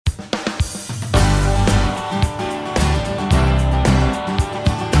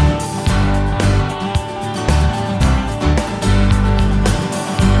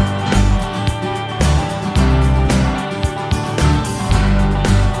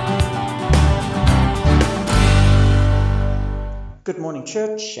Good morning,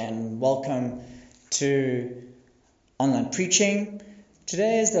 church, and welcome to online preaching.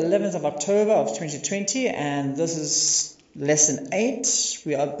 Today is the 11th of October of 2020, and this is lesson 8.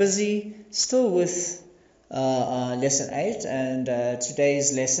 We are busy still with lesson 8, and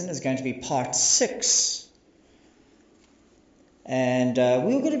today's lesson is going to be part 6. And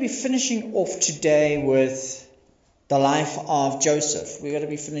we're going to be finishing off today with the life of Joseph. We're going to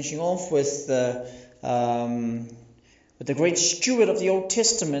be finishing off with the great steward of the Old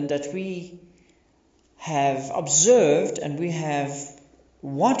Testament that we have observed and we have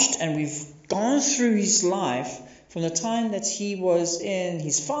watched, and we've gone through his life from the time that he was in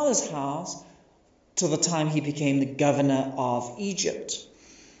his father's house to the time he became the governor of Egypt.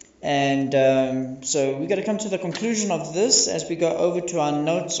 And so we're going to come to the conclusion of this as we go over to our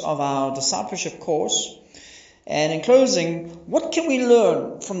notes of our discipleship course. And in closing, what can we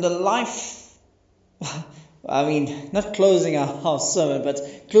learn from the life not closing our sermon, but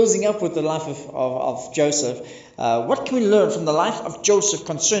closing up with the life of Joseph. What can we learn from the life of Joseph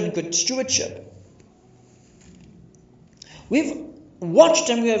concerning good stewardship? We've watched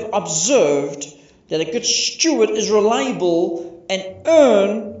and we have observed that a good steward is reliable and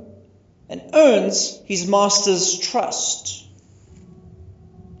earns his master's trust.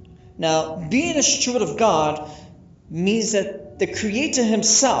 Now, being a steward of God means that the Creator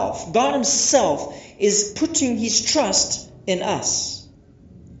himself, God himself, is putting his trust in us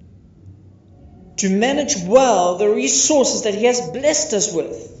to manage well the resources that he has blessed us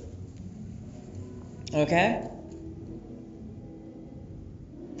with. Okay?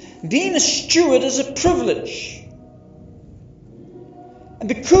 Being a steward is a privilege. And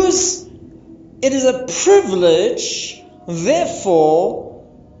because it is a privilege, therefore,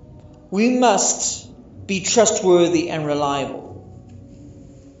 we must be trustworthy and reliable.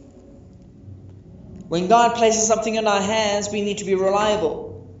 When God places something in our hands, we need to be reliable.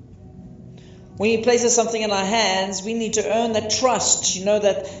 When he places something in our hands, we need to earn that trust. You know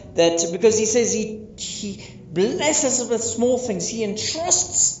that because he says he blesses us with small things. He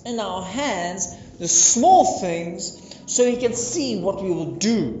entrusts in our hands the small things so he can see what we will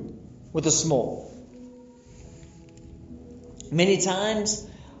do with the small. Many times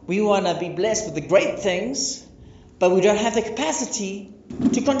we want to be blessed with the great things, but we don't have the capacity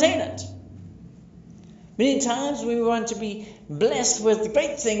to contain it. Many times we want to be blessed with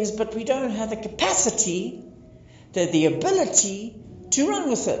great things, but we don't have the capacity, the ability to run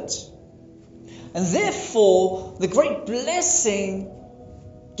with it. And therefore, the great blessing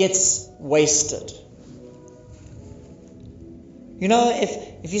gets wasted. You know,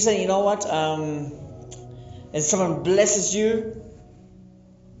 if you say, you know what, and someone blesses you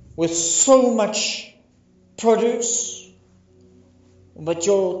with so much produce, but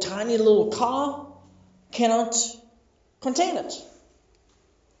your tiny little car cannot contain it. It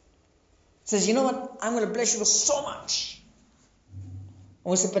says, you know what, I'm going to bless you with so much.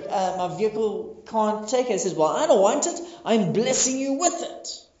 And we say, but my vehicle can't take it. It says, well, I don't want it. I'm blessing you with it.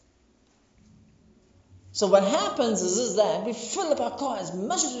 So what happens is that we fill up our car as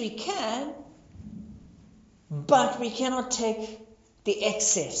much as we can, but we cannot take the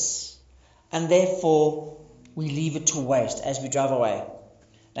excess. And therefore, we leave it to waste as we drive away.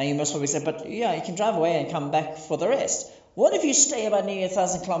 Now you must probably say, but yeah, you can drive away and come back for the rest. What if you stay about nearly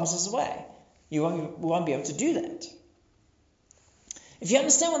 1,000 kilometers away? You won't be able to do that. If you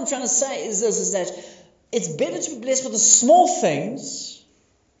understand what I'm trying to say, is that it's better to be blessed with the small things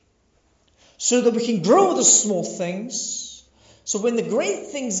so that we can grow with the small things. So when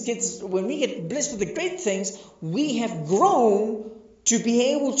we get blessed with the great things, we have grown to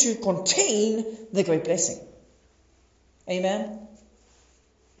be able to contain the great blessing. Amen?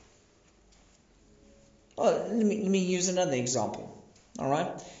 Well, let me use another example. All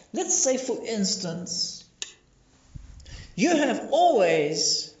right? Let's say, for instance, you have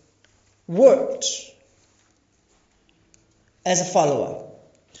always worked as a follower.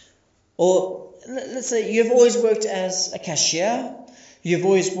 Or let's say you've always worked as a cashier. You've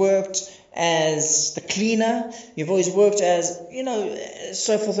always worked as the cleaner. You've always worked as,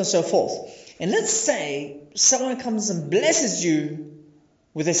 so forth and so forth. And let's say someone comes and blesses you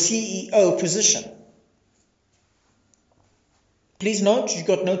with a CEO position. Please note, you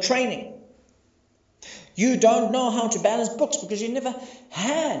got no training. You don't know how to balance books because you never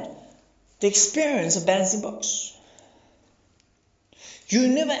had the experience of balancing books. You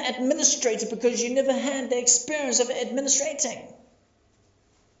never administrated because you never had the experience of administrating.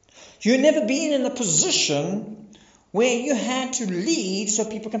 You never been in a position where you had to lead so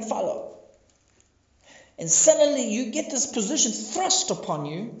people can follow. And suddenly you get this position thrust upon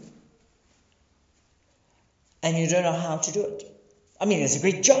you, and you don't know how to do it. I mean, it's a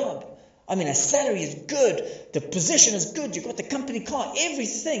great job. I mean, the salary is good. The position is good. You got the company car,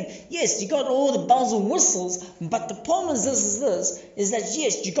 everything. Yes, you got all the bells and whistles. But the problem is this, is that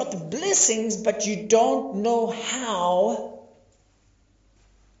yes, you got the blessings, but you don't know how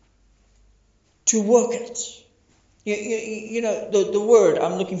to work it. You know, the word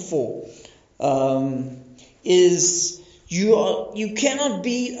I'm looking for is you cannot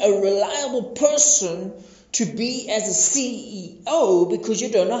be a reliable person to be as a CEO because you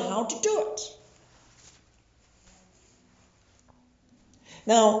don't know how to do it.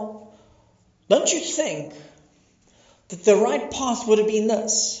 Now, don't you think that the right path would have been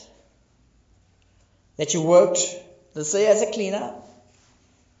this? That you worked, let's say, as a cleaner,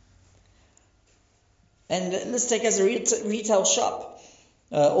 and let's take as a retail shop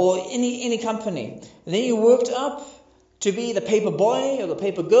or any company. And then you worked up to be the paper boy or the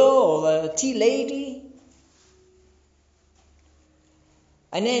paper girl or the tea lady.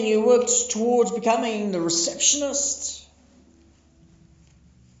 And then you worked towards becoming the receptionist.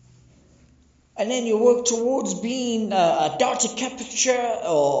 And then you worked towards being a data capture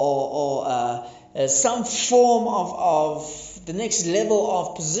or some form of the next level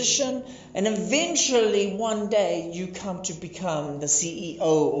of position. And eventually one day you come to become the CEO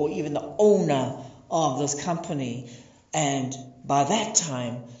or even the owner of this company. And by that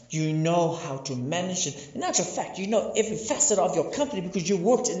time, you know how to manage it. In actual fact, you know every facet of your company because you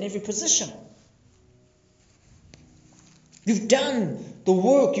worked in every position. You've done the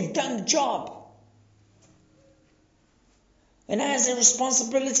work, you've done the job. And as the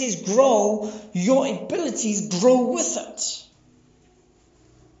responsibilities grow, your abilities grow with it.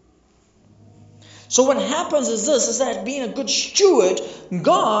 So what happens is this, is that being a good steward,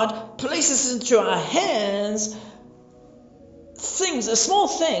 God places into our hands things, small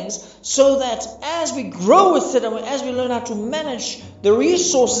things, so that as we grow with it and as we learn how to manage the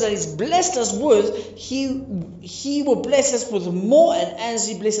resources that He's blessed us with, He will bless us with more, and as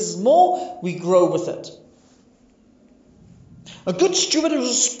He blesses us more, we grow with it. A good steward is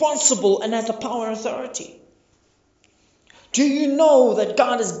responsible and has the power and authority. Do you know that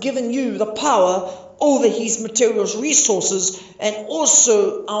God has given you the power over His materials, resources, and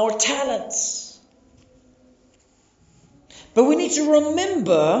also our talents? But we need to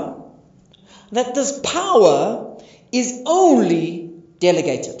remember that this power is only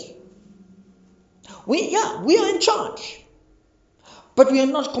delegated. We are in charge. But we are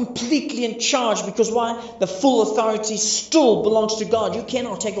not completely in charge because why? The full authority still belongs to God. You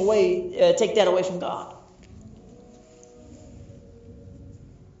cannot take that away from God.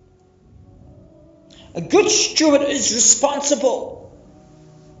 A good steward is responsible.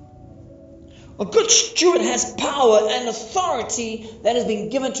 A good steward has power and authority that has been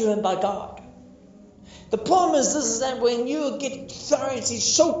given to him by God. The problem is this, is that when you get authority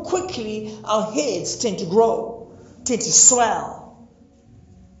so quickly, our heads tend to grow, tend to swell.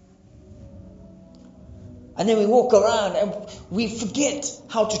 And then we walk around and we forget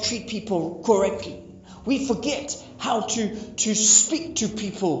how to treat people correctly. We forget how to speak to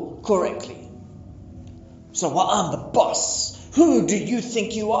people correctly. So, well, I'm the boss. Who do you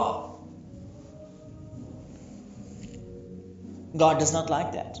think you are? God does not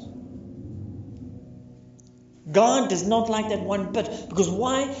like that. God does not like that one bit. Because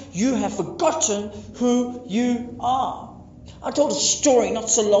why? You have forgotten who you are. I told a story not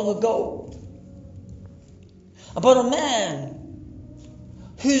so long ago about a man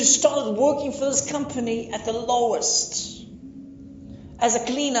who started working for this company at the lowest as a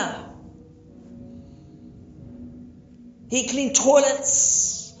cleaner. He cleaned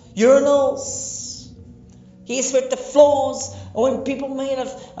toilets, urinals. He swept the floors. And when people made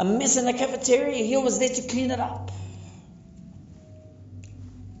a mess in the cafeteria, he was there to clean it up.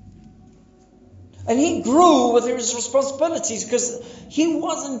 And he grew with his responsibilities because he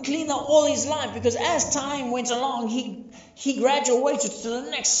wasn't cleaner all his life. Because as time went along, he graduated to the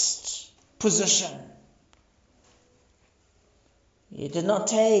next position. It did not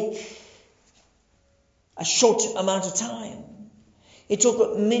take a short amount of time. It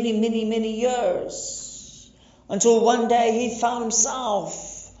took many, many, many years until one day he found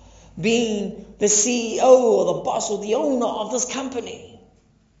himself being the CEO or the boss or the owner of this company.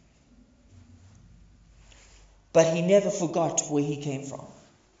 But he never forgot where he came from.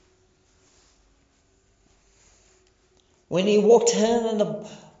 When he walked in and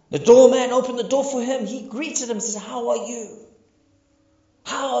the doorman opened the door for him, he greeted him and said, "How are you?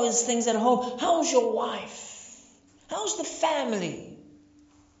 How is things at home? How's your wife? How's the family?"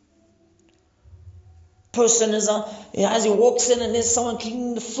 Person is as he walks in and there's someone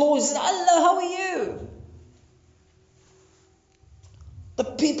cleaning the floor, he says, "Hello, how are you?"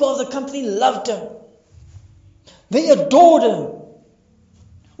 The people of the company loved him. They adored him.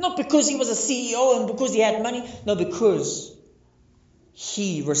 Not because he was a CEO and because he had money. No, because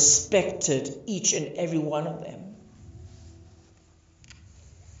he respected each and every one of them.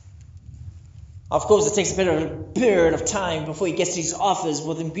 Of course, it takes a period of time before he gets to his office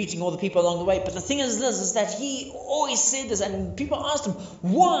with him greeting all the people along the way. But the thing is this, is that he always said this, and people asked him,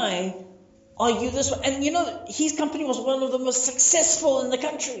 why are you this way? And you know, his company was one of the most successful in the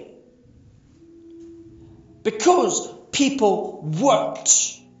country. Because people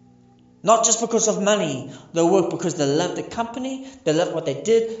worked. Not just because of money. They worked because they loved the company, they loved what they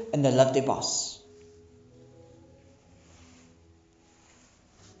did, and they loved their boss.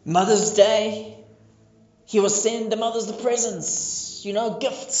 Mother's Day, he will send the mothers the presents,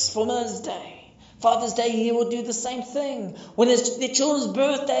 gifts for Mother's Day. Father's Day, he will do the same thing. When it's their children's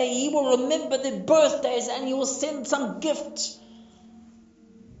birthday, he will remember their birthdays and he will send some gift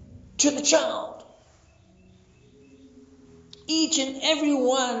to the child. Each and every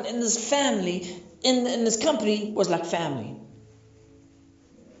one in this family, in this company, was like family.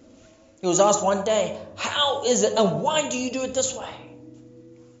 He was asked one day, how is it and why do you do it this way?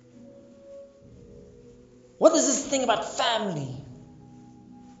 What is this thing about family?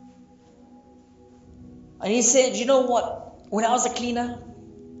 And he said, you know what? When I was a cleaner,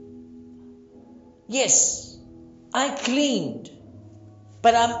 yes, I cleaned.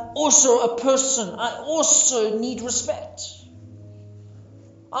 But I'm also a person. I also need respect.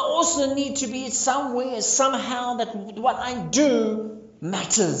 I also need to be somewhere, somehow, that what I do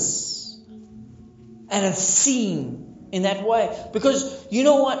matters. And it's seen in that way. Because you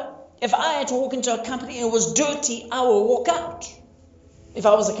know what? If I had to walk into a company and it was dirty, I would walk out. If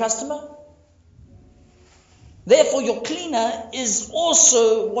I was a customer. Therefore, your cleaner is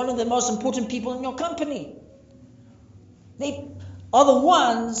also one of the most important people in your company. They are the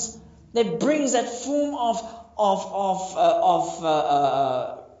ones that brings that form of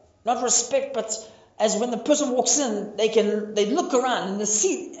not respect, but as when the person walks in, they look around and they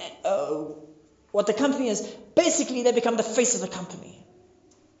see what the company is. Basically, they become the face of the company.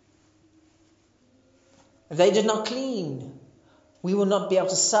 If they did not clean, we will not be able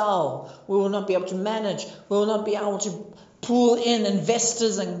to sell. We will not be able to manage. We will not be able to pull in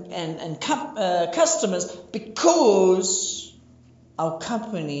investors and customers, because our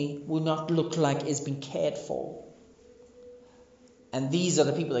company will not look like it's been cared for. And these are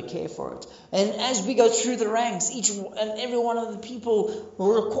the people that care for it. And as we go through the ranks, each and every one of the people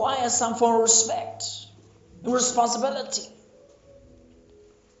will require some form of respect and responsibility.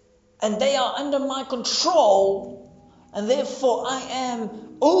 And they are under my control, and therefore I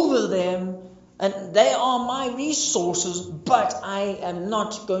am over them, and they are my resources, but I am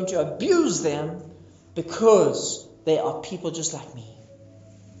not going to abuse them, because they are people just like me.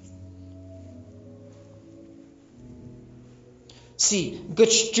 See,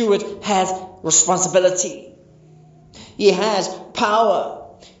 good steward has responsibility. He has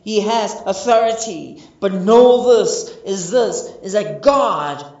power. He has authority. But know this is that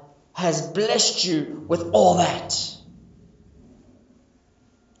God has blessed you with all that.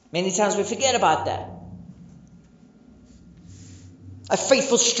 Many times we forget about that. A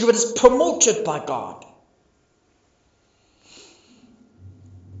faithful steward is promoted by God.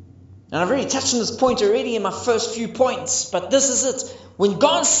 And I've already touched on this point already in my first few points, but this is it. When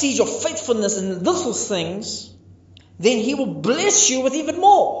God sees your faithfulness in little things, then He will bless you with even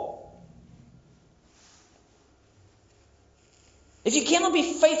more. If you cannot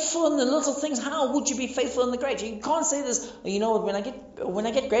be faithful in the little things, how would you be faithful in the great? You can't say this, when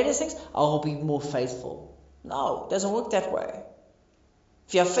I get greater things, I'll be more faithful. No, it doesn't work that way.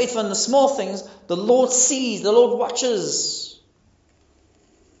 If you are faithful in the small things, the Lord sees, the Lord watches.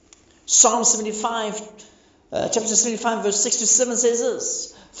 Psalm 75, chapter 75, verse 6 to 7 says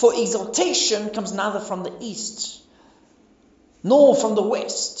this: for exaltation comes neither from the east, nor from the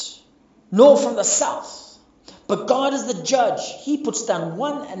west, nor from the south. But God is the judge. He puts down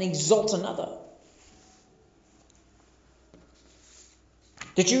one and exalts another.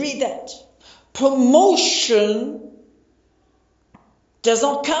 Did you read that? Promotion does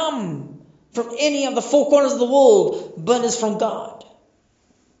not come from any of the four corners of the world, but is from God.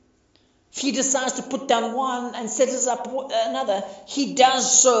 If He decides to put down one and set us up another, He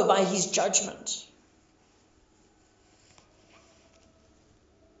does so by His judgment.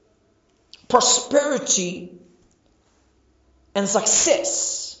 Prosperity and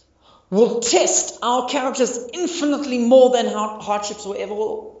success will test our characters infinitely more than hardships will ever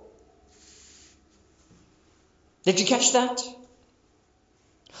will. Did you catch that?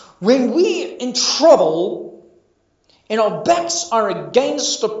 When we're in trouble, and our backs are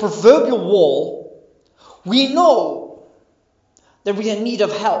against the proverbial wall, we know that we are in need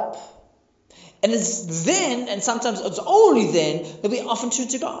of help. And it's then, and sometimes it's only then, that we often turn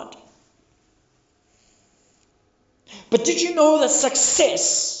to God. But did you know that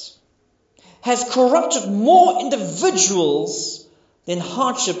success has corrupted more individuals than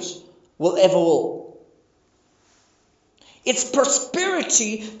hardships will? It's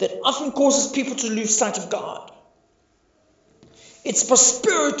prosperity that often causes people to lose sight of God. It's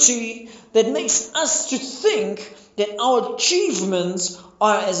prosperity that makes us to think that our achievements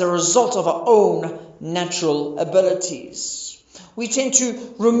are as a result of our own natural abilities. We tend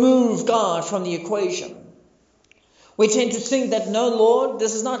to remove God from the equation. We tend to think that, no, Lord,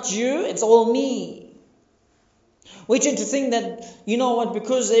 this is not you, it's all me. We tend to think that, you know what,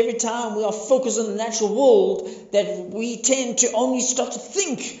 because every time we are focused on the natural world, that we tend to only start to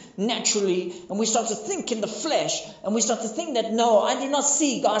think naturally, and we start to think in the flesh, and we start to think that, no, I do not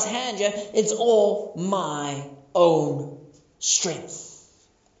see God's hand here, it's all my own strength.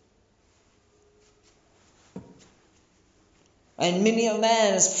 And many a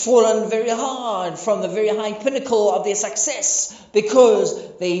man has fallen very hard from the very high pinnacle of their success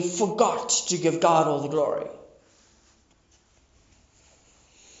because they forgot to give God all the glory.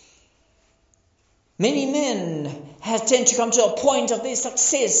 Many men tend to come to a point of their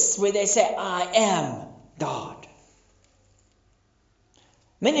success where they say, I am God.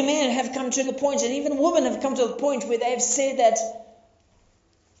 Many men have come to the point, and even women have come to the point where they have said that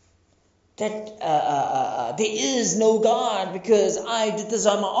there is no God because I did this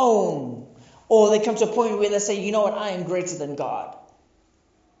on my own. Or they come to a point where they say, you know what, I am greater than God.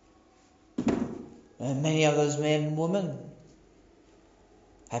 And many of those men and women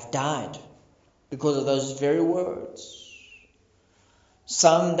have died because of those very words.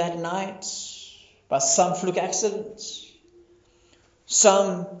 Some that night, by some fluke accidents.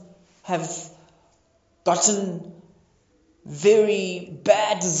 Some have gotten very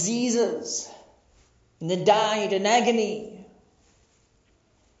bad diseases, and they died in agony.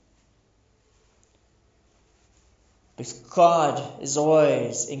 Because God is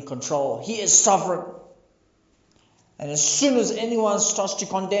always in control. He is sovereign. And as soon as anyone starts to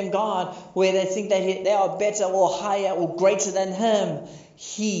condemn God, where they think that they are better or higher or greater than Him,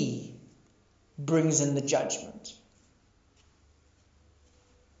 He brings in the judgment.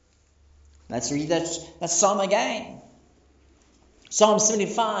 Let's read that psalm again. Psalm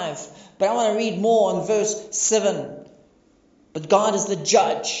 75, but I want to read more on verse 7. But God is the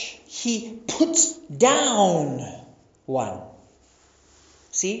judge. He puts down one.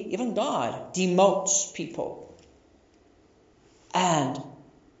 See, even God demotes people and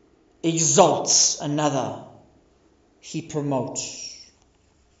exalts another. He promotes.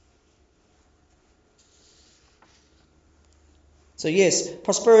 So yes,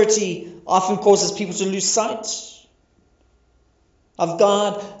 prosperity often causes people to lose sight of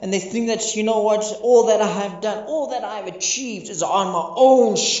God, and they think that, you know what, all that I have done, all that I have achieved is on my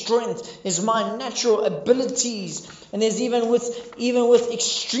own strength, is my natural abilities. And there's even with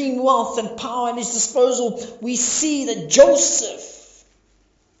extreme wealth and power at his disposal, we see that Joseph,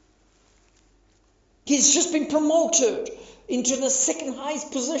 he's just been promoted into the second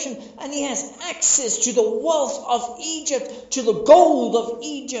highest position, and he has access to the wealth of Egypt, to the gold of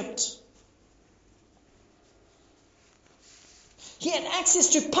Egypt. He had access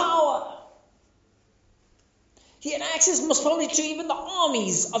to power. He had access most probably to even the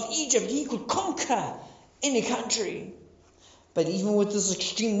armies of Egypt. He could conquer any country. But even with this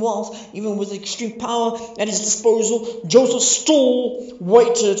extreme wealth, even with extreme power at his disposal, Joseph still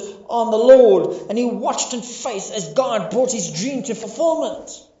waited on the Lord. And he watched in faith as God brought his dream to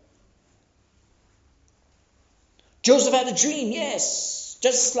fulfillment. Joseph had a dream, yes.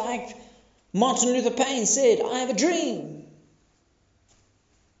 Just like Martin Luther King said, I have a dream.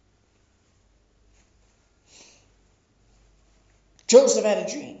 Joseph had a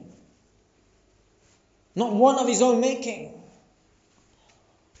dream. Not one of his own making.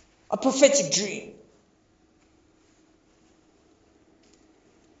 A prophetic dream.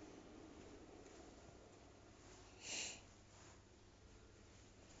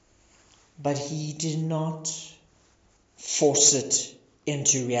 But he did not force it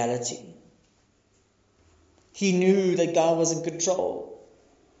into reality. He knew that God was in control.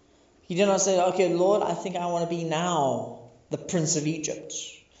 He did not say, okay, Lord, I think I want to be now the Prince of Egypt.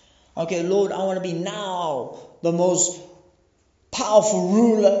 Okay, Lord, I want to be now the most powerful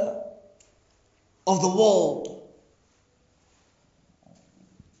ruler of the world.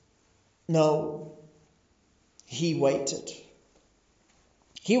 No, he waited.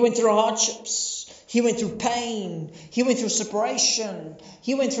 He went through hardships. He went through pain. He went through separation.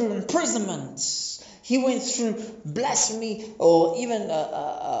 He went through imprisonment. He went through blasphemy or even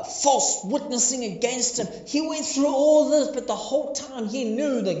false witnessing against him. He went through all this, but the whole time he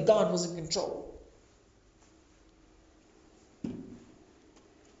knew that God was in control.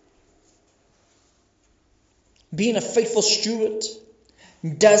 Being a faithful steward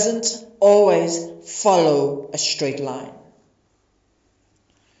doesn't always follow a straight line.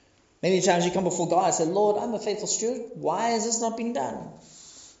 Many times you come before God and say, Lord, I'm a faithful steward. Why has this not been done?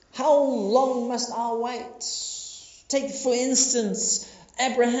 How long must I wait? Take, for instance,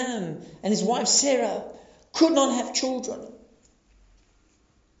 Abraham and his wife Sarah could not have children.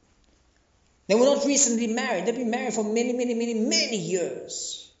 They were not recently married. They've been married for many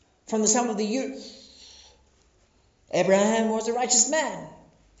years. From the time of the youth. Abraham was a righteous man.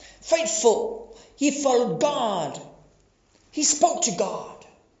 Faithful. He followed God. He spoke to God.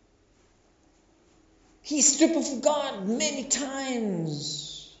 He stood before God many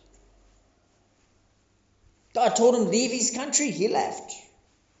times. God told him, leave his country. He left.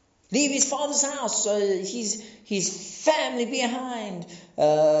 Leave his father's house, his family behind,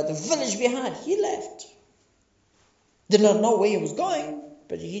 the village behind. He left. Did not know where he was going,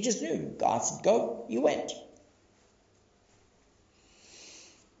 but he just knew. God said, go. He went.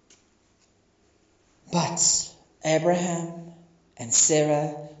 But Abraham and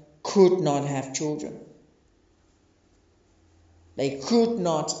Sarah could not have children. They could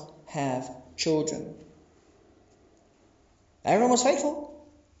not have children. Abraham was faithful.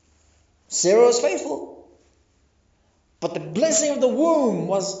 Sarah was faithful. But the blessing of the womb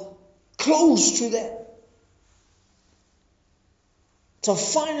was close to them. So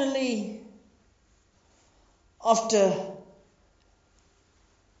finally, after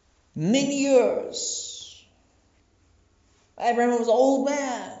many years, Abraham was an old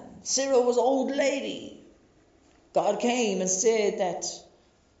man. Sarah was an old lady. God came and said that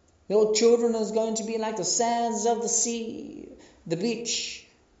your children is going to be like the sands of the sea, the beach,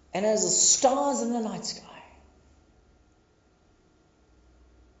 and as the stars in the night sky.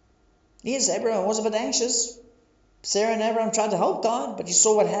 Yes, Abraham was a bit anxious. Sarah and Abraham tried to help God, but you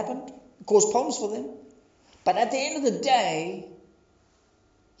saw what happened. It caused problems for them. But at the end of the day,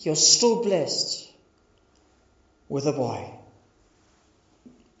 he was still blessed with a boy.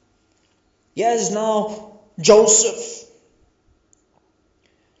 Here's now Joseph.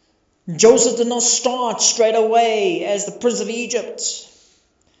 Joseph did not start straight away as the prince of Egypt.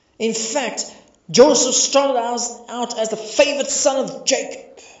 In fact, Joseph started out as the favored son of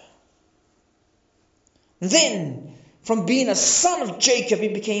Jacob. Then, from being a son of Jacob, he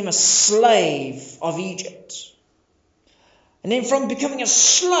became a slave of Egypt. And then from becoming a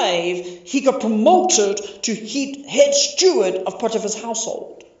slave, he got promoted to head steward of Potiphar's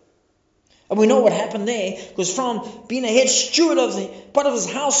household. And we know what happened there, because from being a head steward of Potiphar's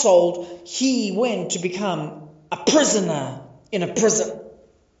household, he went to become a prisoner in a prison.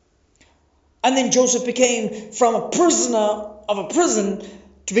 And then Joseph became from a prisoner of a prison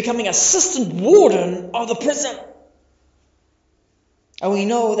to becoming assistant warden of the prison. And we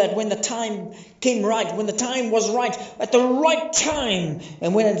know that when the time came right, when the time was right, at the right time,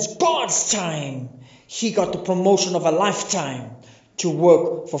 and when it's God's time, he got the promotion of a lifetime to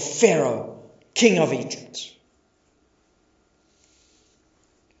work for Pharaoh, king of Egypt.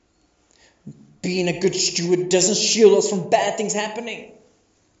 Being a good steward doesn't shield us from bad things happening.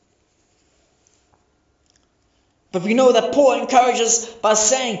 But we know that Paul encourages by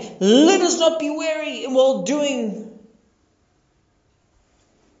saying, let us not be weary in well doing.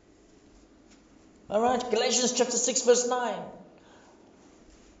 Alright, Galatians chapter 6 verse 9.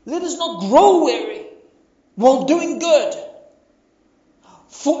 Let us not grow weary while doing good.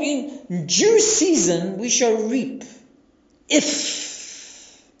 For in due season we shall reap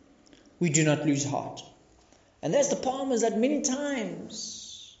if we do not lose heart. And that's the problem, is that many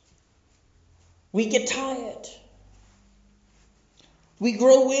times we get tired. We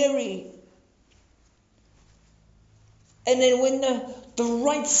grow weary. And then when the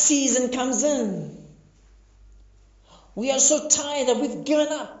right season comes in, we are so tired that we've given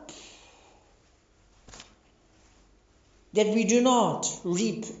up, that we do not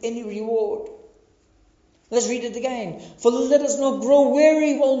reap any reward. Let's read it again. For let us not grow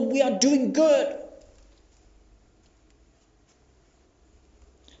weary while we are doing good,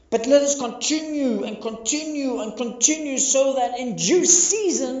 but let us continue and continue and continue, so that in due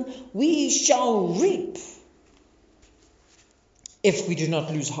season we shall reap, if we do not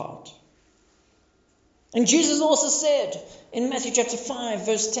lose heart. And Jesus also said in Matthew chapter 5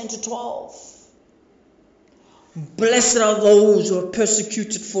 verse 10 to 12, blessed are those who are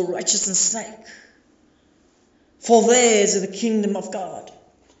persecuted for righteousness' sake, For theirs is the kingdom of God.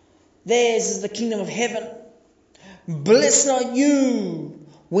 Theirs is the kingdom of heaven. Blessed are you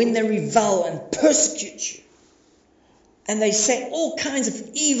when they revile and persecute you, and they say all kinds of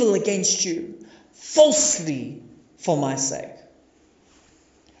evil against you, falsely for my sake.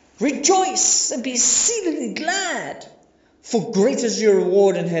 Rejoice and be exceedingly glad, for great is your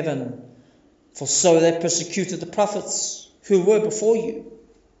reward in heaven. For so they persecuted the prophets who were before you.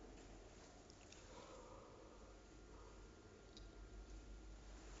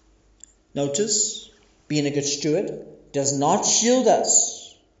 Notice, being a good steward does not shield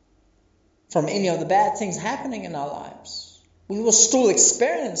us from any of the bad things happening in our lives. We will still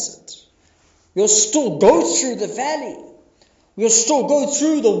experience it. We'll still go through the valley. We'll still go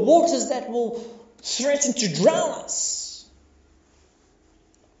through the waters that will threaten to drown us.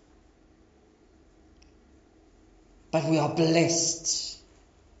 But we are blessed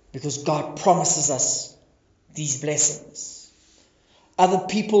because God promises us these blessings. Other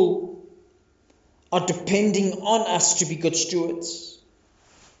people are depending on us to be good stewards.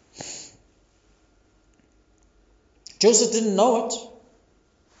 Joseph didn't know it.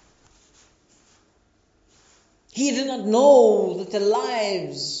 He did not know that the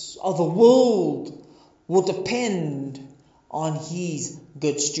lives of the world will depend on his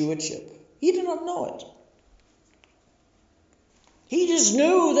good stewardship. He did not know it. He just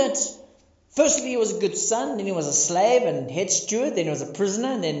knew that firstly he was a good son, then he was a slave and head steward, then he was a prisoner,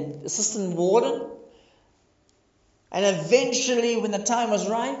 and then assistant warden. And eventually, when the time was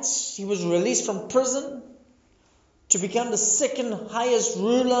right, he was released from prison to become the second highest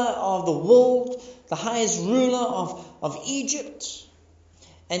ruler of the world, the highest ruler of Egypt.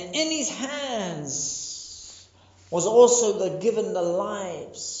 And in his hands was also given the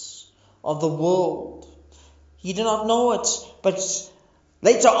lives of the world. He did not know it, but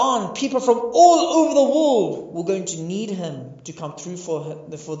later on, people from all over the world were going to need him to come through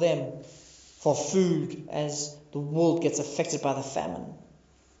for them for food as the world gets affected by the famine.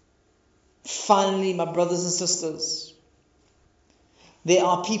 Finally, my brothers and sisters, there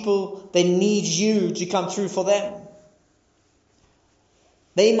are people, they need you to come through for them.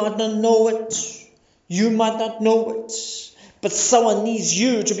 They might not know it. You might not know it. But someone needs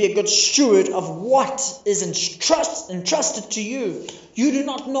you to be a good steward of what is entrusted to you. You do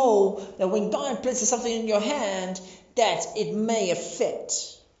not know that when God places something in your hand, that it may affect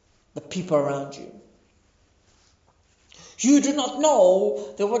the people around you. You do not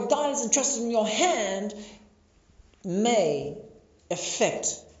know that what God has entrusted in your hand may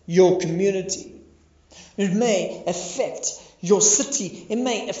affect your community. It may affect your city. It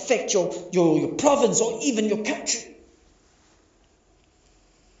may affect your province or even your country.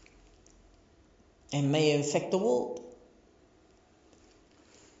 It may affect the world.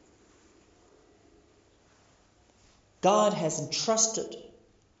 God has entrusted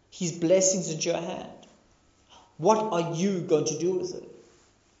his blessings into your hand. What are you going to do with it?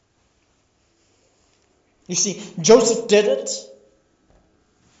 You see, Joseph did it.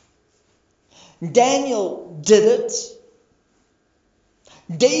 Daniel did it.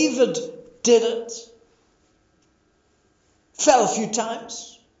 David did it. Fell a few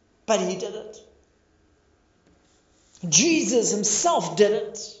times, but he did it. Jesus himself did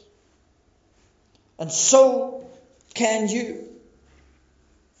it. And so can you.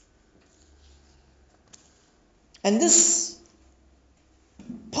 And this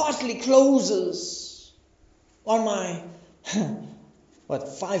partly closes on my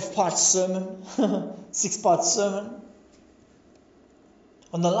 5-part sermon, 6-part sermon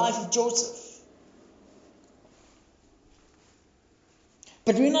on the life of Joseph.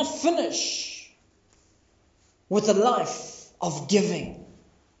 But we're not finished with the life of giving.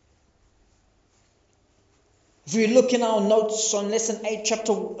 If we look in our notes on lesson 8,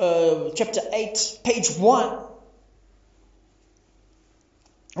 chapter 8, page 1,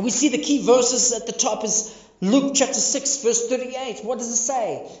 and we see the key verses at the top is Luke chapter 6, verse 38. What does it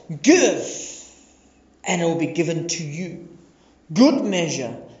say? Give, and it will be given to you. Good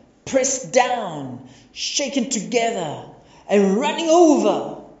measure, pressed down, shaken together, and running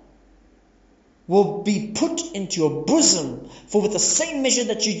over, will be put into your bosom. For with the same measure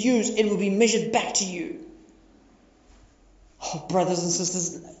that you use, it will be measured back to you. Oh, brothers and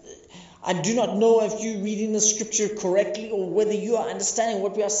sisters, I do not know if you're reading the scripture correctly or whether you are understanding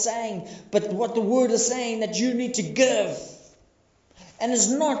what we are saying, but what the word is saying that you need to give. And it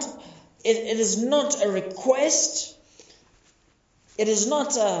is not a request. It is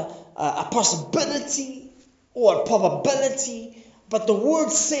not a possibility or a probability, but the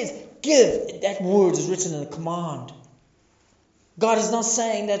word says give. That word is written in a command. God is not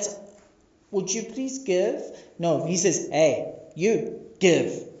saying that would you please give? No, he says, hey, you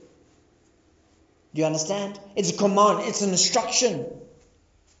give. Do you understand? It's a command. It's an instruction.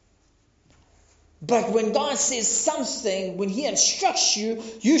 But when God says something, when He instructs you,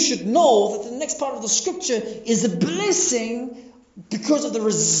 you should know that the next part of the scripture is a blessing because of the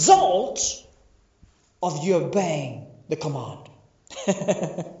result of you obeying the command.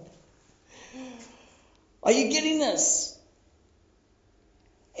 Are you getting this?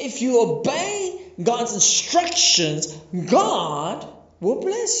 If you obey God's instructions, God will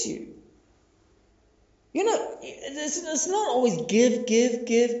bless you. You know, it's not always give,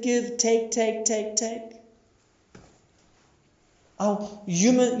 take. Our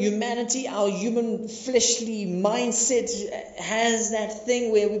humanity, our human fleshly mindset has that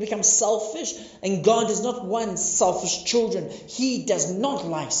thing where we become selfish, and God does not want selfish children. He does not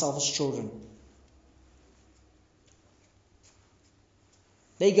like selfish children.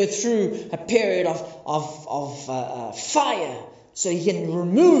 They go through a period of fire, so He can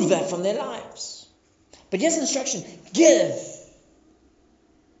remove that from their lives. But here's the instruction: give.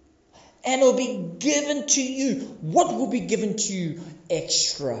 And it will be given to you. What will be given to you?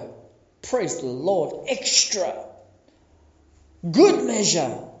 Extra. Praise the Lord. Extra. Good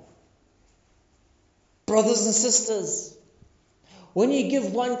measure. Brothers and sisters, when you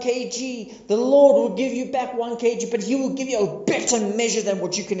give 1 kg, the Lord will give you back 1 kg, but He will give you a better measure than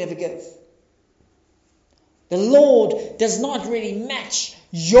what you can ever give. The Lord does not really match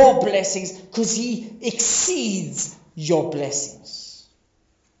your blessings because He exceeds your blessings.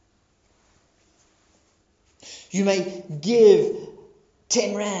 You may give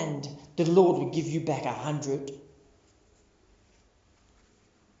 10 rand, the Lord will give you back 100.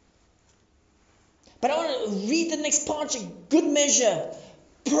 But I want to read the next part. Good measure,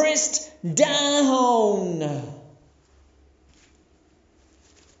 pressed down.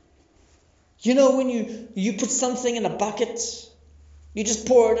 You know when you put something in a bucket, you just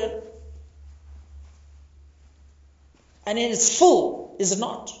pour it in. And then it's full, is it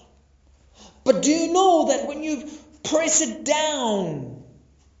not? But do you know that when you press it down,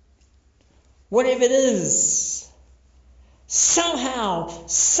 whatever it is, somehow,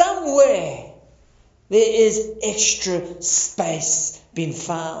 somewhere, there is extra space being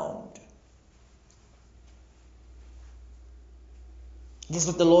found. This is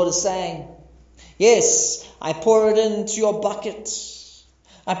what the Lord is saying. Yes, I pour it into your bucket.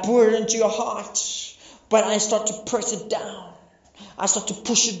 I pour it into your heart. But I start to press it down. I start to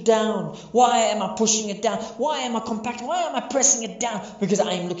push it down. Why am I pushing it down? Why am I compacting? Why am I pressing it down? Because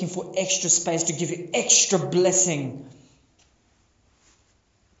I am looking for extra space to give you extra blessing.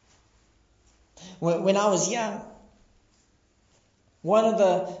 When I was young, one of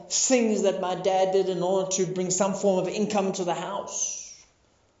the things that my dad did in order to bring some form of income to the house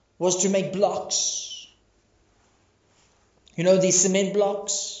was to make blocks. You know, these cement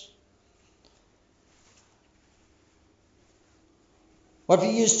blocks? What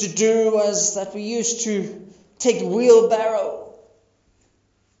we used to do was that we used to take the wheelbarrow.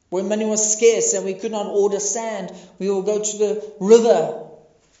 When money was scarce and we could not order sand, we will go to the river.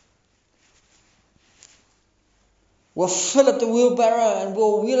 We'll fill up the wheelbarrow and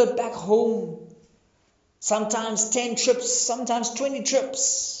we'll wheel it back home. Sometimes 10 trips, sometimes 20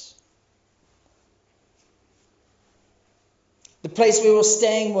 trips. The place we were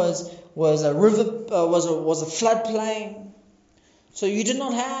staying was a river, was a floodplain. So you did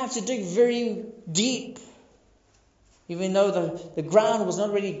not have to dig very deep. Even though the ground was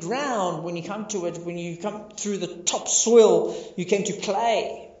not really ground when you come to it, when you come through the top soil, you came to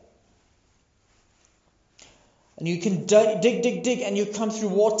clay. And you can dig, and you come through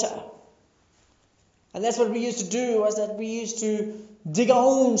water. And that's what we used to do, was that we used to dig our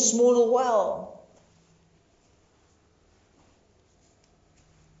own small well.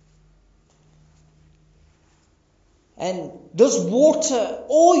 And this water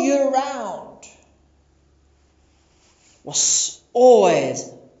all year round was always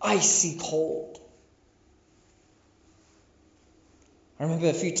icy cold. I remember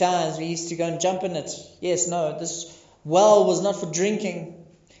a few times we used to go and jump in it. Yes, no, this well was not for drinking.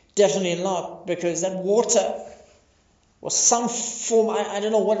 Definitely not, because that water was some form, I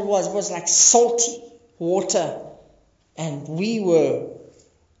don't know what it was. It was like salty water. And we were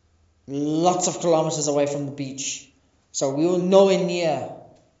lots of kilometers away from the beach. So we were nowhere near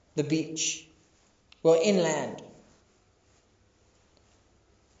the beach. We were inland.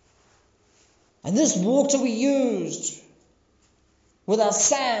 And this water we used with our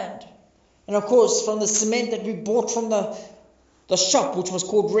sand. And of course from the cement that we bought from the shop, which was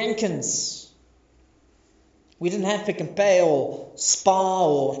called Rankins. We didn't have Pick and Pay or Spar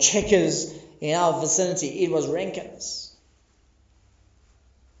or Checkers. in our vicinity, it was rankiness.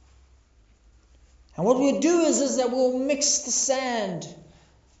 And what we'll do is that we'll mix the sand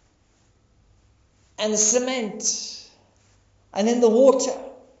and the cement and then the water.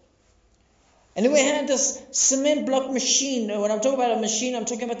 And then we had this cement block machine. When I'm talking about a machine, I'm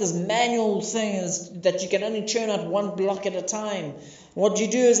talking about this manual thing that you can only churn out one block at a time. What you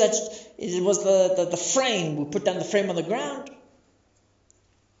do is that it was the frame. We put down the frame on the ground.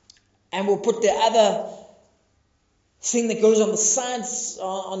 And we'll put the other thing that goes on the sides,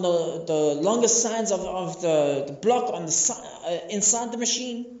 on the longer sides of the block on the inside the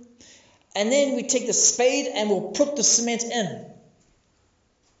machine. And then we take the spade and we'll put the cement in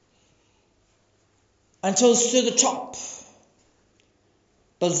until it's to the top.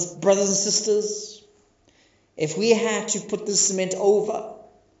 But brothers and sisters, if we had to put the cement over,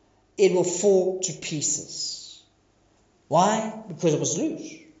 it will fall to pieces. Why? Because it was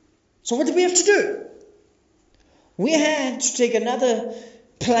loose. So what did we have to do? We had to take another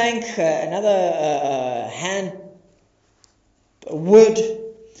plank, another hand wood,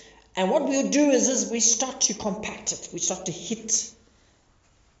 and what we'll do is we start to compact it. We start to hit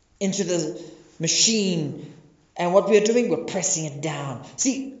into the machine, and what we're doing, we're pressing it down.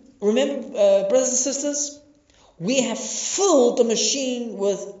 See, remember, brothers and sisters, we have filled the machine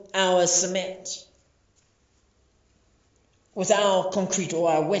with our cement, with our concrete or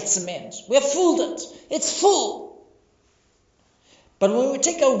our wet cement. We have filled it. It's full. But when we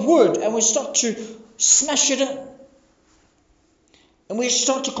take our wood and we start to smash it in, and we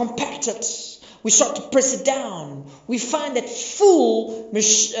start to compact it, we start to press it down, we find that full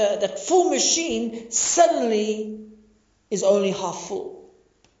machine suddenly is only half full.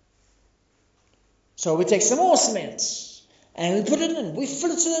 So we take some more cement and we put it in, we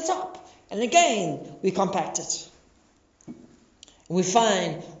fill it to the top, and again we compact it. And we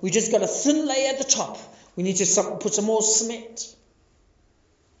find we just got a thin layer at the top. We need to put some more cement.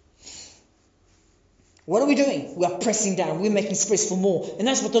 What are we doing? We are pressing down. We're making space for more. And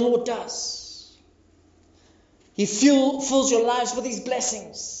that's what the Lord does. He fills your lives with these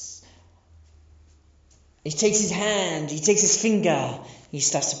blessings. He takes his hand. He takes his finger. He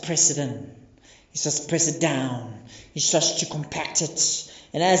starts to press it in. He starts to press it down. He starts to compact it.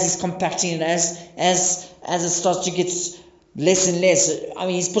 And as he's compacting it, as it starts to get less and less. I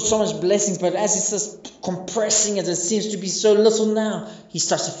mean, he's put so much blessings, but as he starts compressing it seems to be so little now. He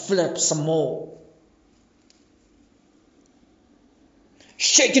starts to fill up some more.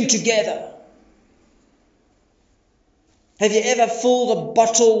 Shaken together. Have you ever filled a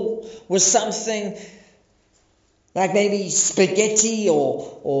bottle with something like maybe spaghetti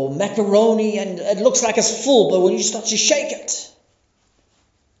or macaroni, and it looks like it's full, but when you start to shake it,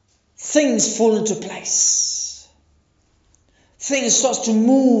 things fall into place. Things start to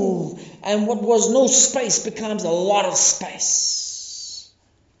move, and what was no space becomes a lot of space.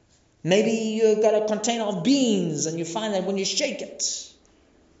 Maybe you've got a container of beans and you find that when you shake it,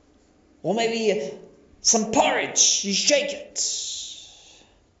 or maybe some porridge, you shake it.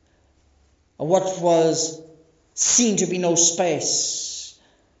 And what was seen to be no space,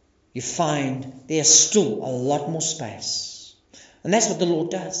 you find there's still a lot more space. And that's what the Lord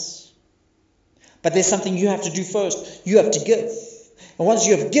does. But there's something you have to do first. You have to give. And once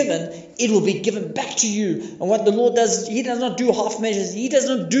you have given, it will be given back to you. And what the Lord does, he does not do half measures. He does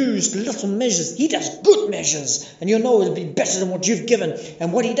not do little measures. He does good measures. And you'll know it will be better than what you've given.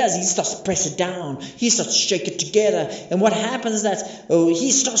 And what he does, he starts to press it down. He starts to shake it together. And what happens is that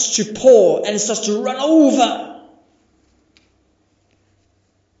he starts to pour and it starts to run over.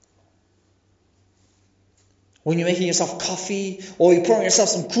 When you're making yourself coffee or you're pouring yourself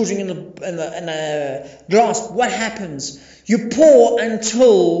some cooling in a glass, what happens? You pour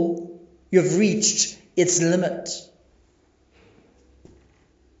until you've reached its limit.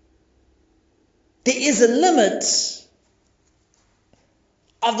 There is a limit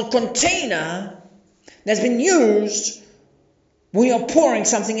of the container that's been used when you're pouring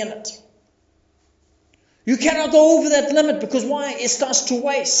something in it. You cannot go over that limit because why? It starts to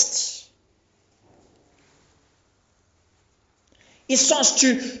waste. It starts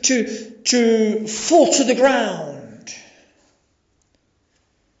to fall to the ground.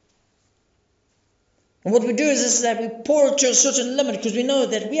 And what we do is that we pour it to a certain limit because we know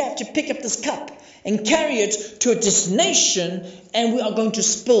that we have to pick up this cup and carry it to a destination and we are going to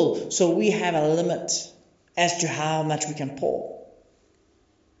spill. So we have a limit as to how much we can pour.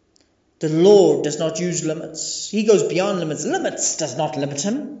 The Lord does not use limits. He goes beyond limits. Limits does not limit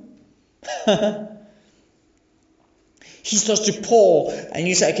him. He starts to pour, and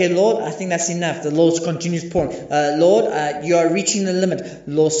you say, okay, Lord, I think that's enough. The Lord continues pouring. Lord, you are reaching the limit.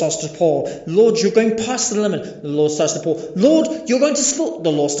 The Lord starts to pour. Lord, you're going past the limit. The Lord starts to pour. Lord, you're going to spill. The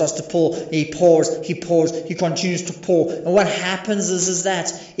Lord starts to pour. He pours, he continues to pour. And what happens is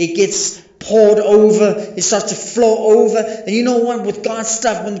that it gets poured over, it starts to flow over. And you know what, with God's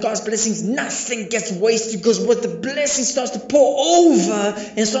stuff, when God's blessings, nothing gets wasted, because with the blessing starts to pour over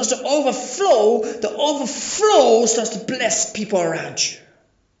and it starts to overflow, the overflow starts to bless people around you.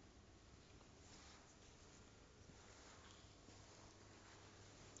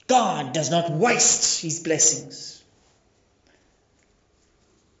 God does not waste his blessings.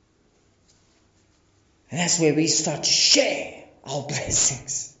 And that's where we start to share our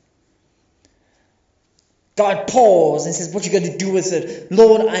blessings. God pours and says, what you got to do with it?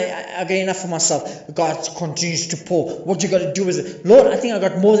 Lord, I got enough for myself. God continues to pour. What you got to do with it? Lord, I think I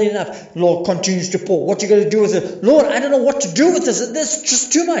got more than enough. Lord continues to pour. What you got to do with it? Lord, I don't know what to do with this. This is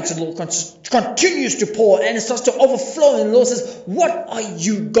just too much. The Lord continues to pour, and it starts to overflow. And the Lord says, what are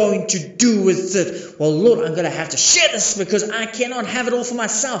you going to do with it? Well, Lord, I'm going to have to share this, because I cannot have it all for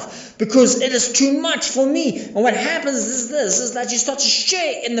myself, because it is too much for me. And what happens is that you start to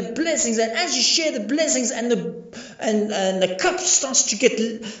share in the blessings, and as you share the blessings, and the cup starts to get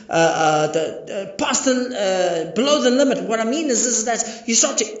past below the limit. What I mean is that you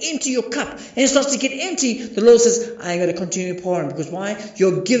start to empty your cup, and it starts to get empty. The Lord says, I'm going to continue pouring, because why?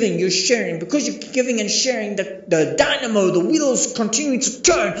 You're giving, you're sharing. Because you're giving and sharing, the dynamo, the wheels continue to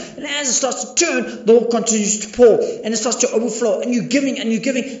turn, and as it starts to turn, the Lord continues to pour, and it starts to overflow, and you're giving,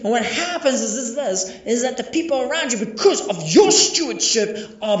 and what happens is that the people around you, because of your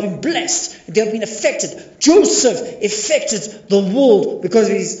stewardship, are being blessed. They've been affected. Joseph affected the world because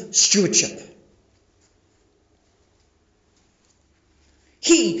of his stewardship.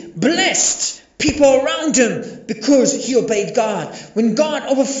 He blessed people around him because he obeyed God. When God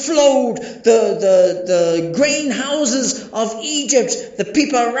overflowed the grain houses of Egypt, the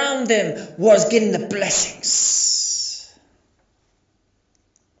people around them was getting the blessings.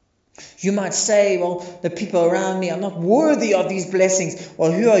 You might say, well, the people around me are not worthy of these blessings.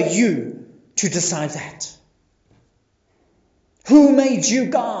 Well, who are you to decide that? Who made you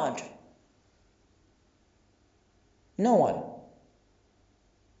God? No one.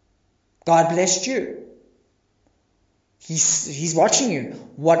 God blessed you. He's watching you.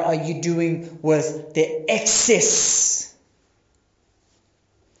 What are you doing with the excess?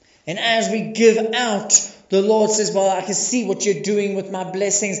 And as we give out, the Lord says, well, I can see what you're doing with my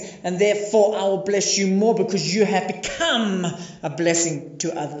blessings, and therefore I will bless you more, because you have become a blessing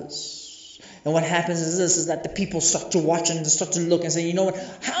to others. And what happens is that the people start to watch and start to look and say, you know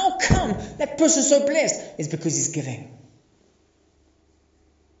what? How come that person's so blessed? It's because he's giving.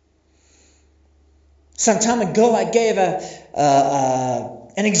 Some time ago, I gave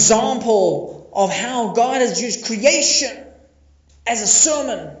an example of how God has used creation as a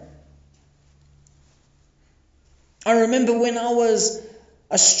sermon. I remember when I was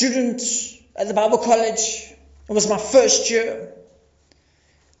a student at the Bible college. It was my first year.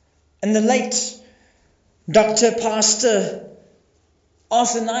 And the late Dr. Pastor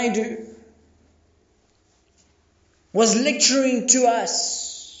Arthur Naidu was lecturing to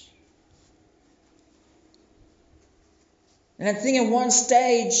us. And I think at one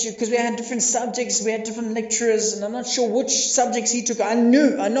stage, because we had different subjects, we had different lecturers, and I'm not sure which subjects he took. I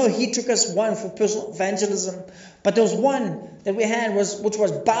know he took us one for personal evangelism, but there was one that we had which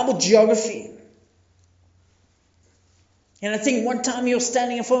was Bible geography. And I think one time he was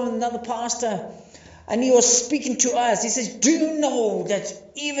standing in front of another pastor, and he was speaking to us. He says, do you know that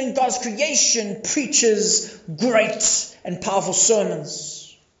even God's creation preaches great and powerful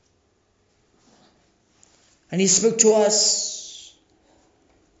sermons? And he spoke to us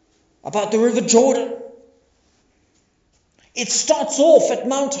about the River Jordan. It starts off at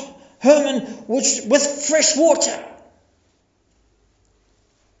Mount Hermon with fresh water.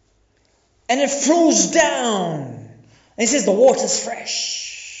 And it flows down. And he says the water's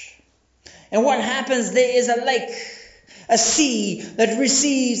fresh. And what happens, there is a lake, a sea that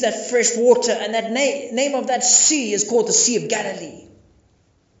receives that fresh water. And that name of that sea is called the Sea of Galilee.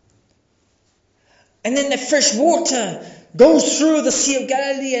 And then the fresh water goes through the Sea of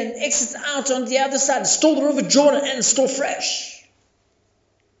Galilee and exits out on the other side. It's still the River Jordan, and it's still fresh.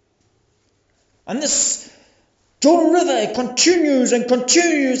 And this Jordan River continues and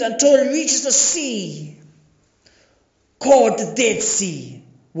continues until it reaches the sea called the Dead Sea,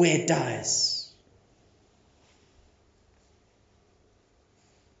 where it dies.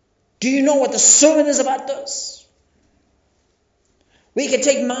 Do you know what the sermon is about this? We can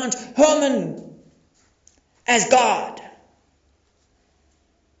take Mount Hermon as God.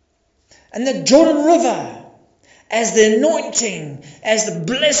 And the Jordan River, as the anointing, as the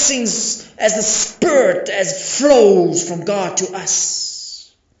blessings, as the Spirit, as flows from God to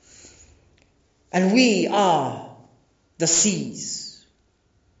us. And we are the seas.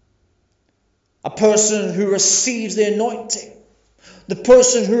 A person who receives the anointing, the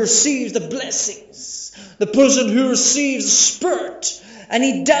person who receives the blessings, the person who receives the Spirit, and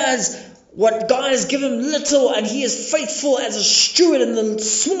he does what God has given him little, and he is faithful as a steward in the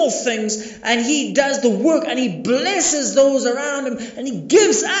small things, and he does the work, and he blesses those around him, and he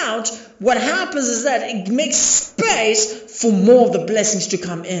gives out. What happens is that it makes space for more of the blessings to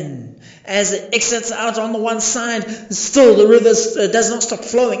come in. As it exits out on the one side, still the river does not stop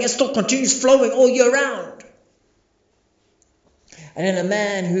flowing. It still continues flowing all year round. And then a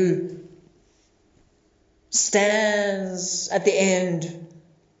man who stands at the end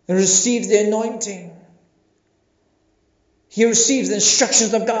and receives the anointing. He receives the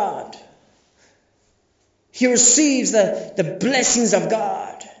instructions of God. He receives the blessings of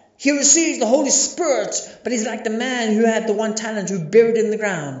God. He receives the Holy Spirit, but he's like the man who had the 1 talent who buried it in the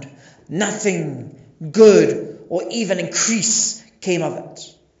ground. Nothing good or even increase came of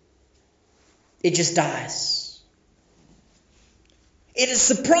it. It just dies. It is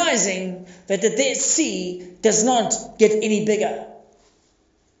surprising that the Dead Sea does not get any bigger.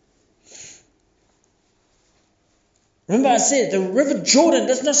 Remember I said the river Jordan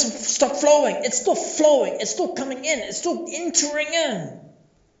does not stop flowing. It's still flowing. It's still coming in. It's still entering in.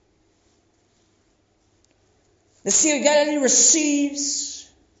 The Sea of Galilee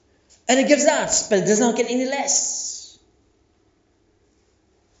receives and it gives out, but it does not get any less.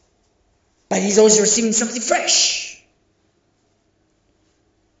 But he's always receiving something fresh.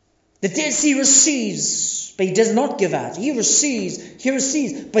 The Dead Sea receives, but he does not give out. He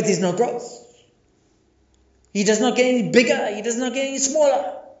receives, but there's no growth. He does not get any bigger. He does not get any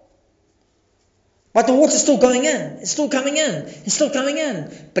smaller. But the water's still going in. It's still coming in. It's still coming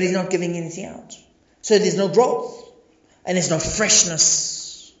in. But he's not giving anything out. So there's no growth. And there's no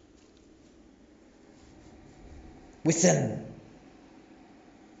freshness within.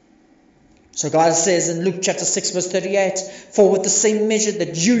 So God says in Luke chapter 6 verse 38, for with the same measure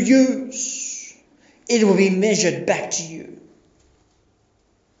that you use, it will be measured back to you.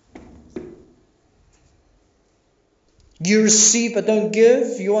 You receive but don't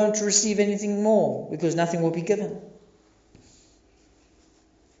give, you won't receive anything more because nothing will be given.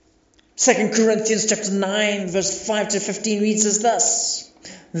 2 Corinthians chapter 9 verse 5 to 15 reads as thus.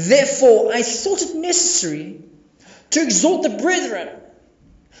 Therefore I thought it necessary to exhort the brethren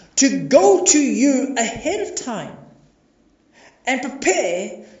to go to you ahead of time and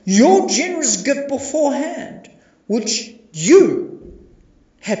prepare your generous gift beforehand, which you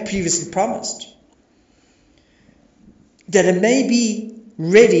had previously promised, that it may be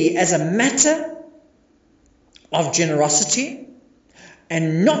ready as a matter of generosity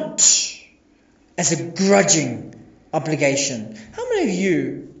and not as a grudging obligation. How many of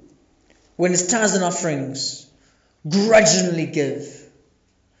you, when it's tithes and offerings, grudgingly give?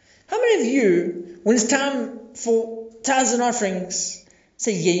 How many of you, when it's time for tithes and offerings,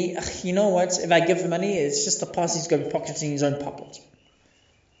 say, yeah, you know what, if I give the money, it's just the pastor's going to be pocketing his own pocket.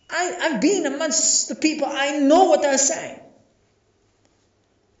 I've been amongst the people, I know what they're saying.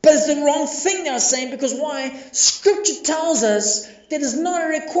 But it's the wrong thing they're saying, because why? Scripture tells us that it's not a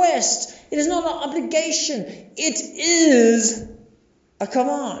request. It is not an obligation. It is a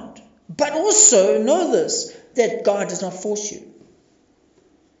command. But also know this, that God does not force you.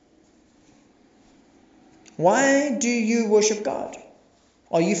 Why do you worship God?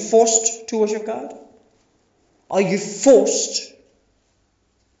 Are you forced to worship God? Are you forced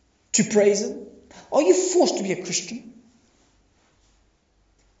to praise Him? Are you forced to be a Christian?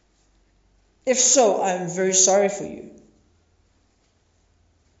 If so, I'm very sorry for you.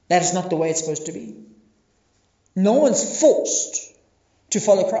 That is not the way it's supposed to be. No one's forced to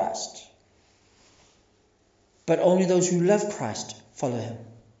follow Christ. But only those who love Christ follow Him.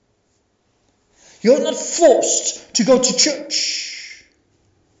 You're not forced to go to church.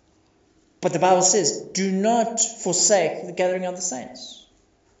 But the Bible says, do not forsake the gathering of the saints.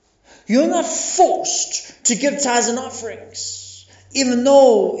 You're not forced to give tithes and offerings, even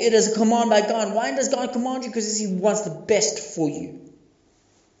though it is a command by God. Why does God command you? Because He wants the best for you.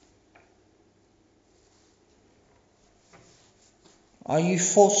 Are you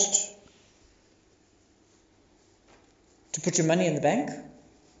forced to put your money in the bank?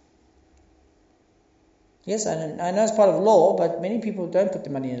 Yes, I know it's part of law, but many people don't put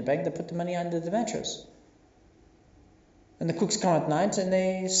the money in the bank. They put the money under the mattress. And the cooks come at night and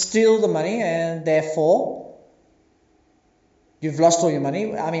they steal the money, and therefore you've lost all your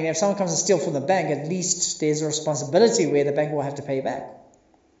money. I mean, if someone comes and steals from the bank, at least there's a responsibility where the bank will have to pay back.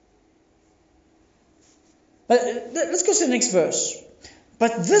 But let's go to the next verse.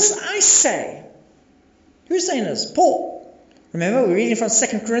 But this I say. Who's saying this? Paul. Remember, we're reading from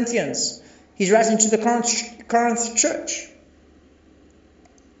 2 Corinthians. He's writing to the Corinth church.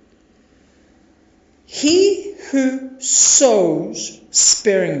 He who sows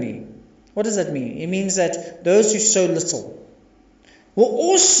sparingly. What does that mean? It means that those who sow little will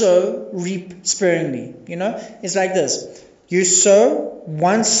also reap sparingly. You know, it's like this. You sow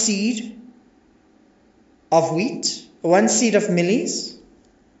one seed of wheat, one seed of millies,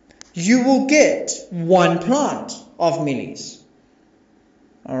 you will get one plant of millies.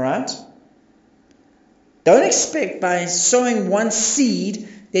 Alright? Don't expect by sowing one seed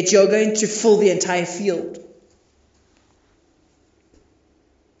that you're going to fill the entire field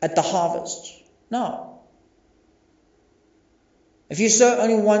at the harvest. No. If you sow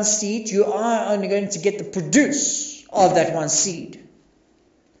only one seed, you are only going to get the produce of that one seed.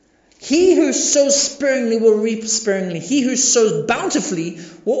 He who sows sparingly will reap sparingly. He who sows bountifully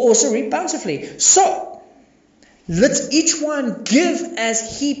will also reap bountifully. So, let each one give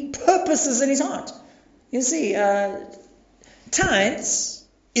as he purposes in his heart. You see, tithes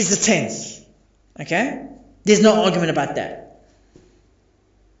is the tenth. Okay? There's no argument about that.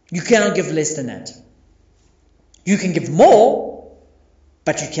 You cannot give less than that. You can give more,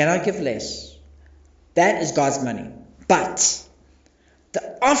 but you cannot give less. That is God's money. But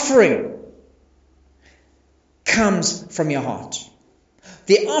the offering comes from your heart.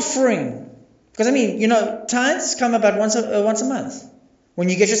 The offering, because I mean, you know, tithes come about once a month when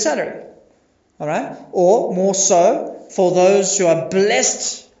you get your salary. All right? Or more so for those who are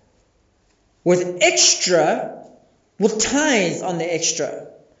blessed with extra, with tithes on the extra.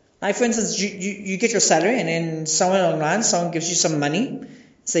 Like for instance, you get your salary and then someone online, someone gives you some money.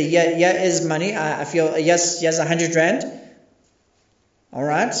 Say, yeah, is money. I feel, yes, 100 rand. All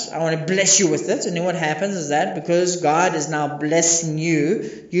right, I want to bless you with it. And then what happens is that because God is now blessing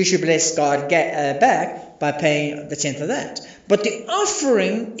you, you should bless God back by paying the tenth of that. But the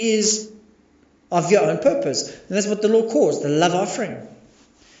offering is of your own purpose. And that's what the Lord calls the love offering.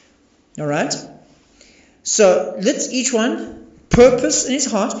 All right. So let each one purpose in his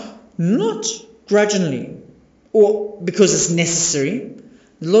heart, not grudgingly or because it's necessary.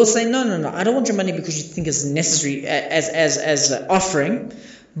 The Lord's saying, no, I don't want your money because you think it's necessary as an offering.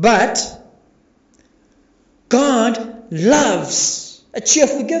 But God loves a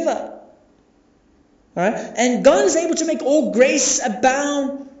cheerful giver. All right? And God is able to make all grace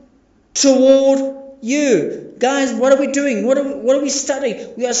abound toward you. Guys, what are we doing? What are we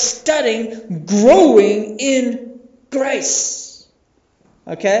studying? We are studying growing in grace.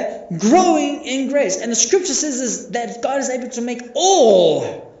 Okay? Growing in grace. And the scripture says is that God is able to make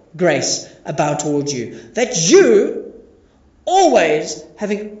all grace abound towards you. That you always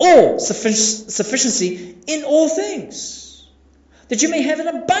having all sufficiency in all things. That you may have an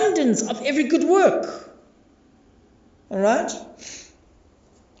abundance of every good work. Alright?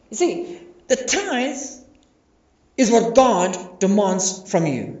 You see, the tithe is what God demands from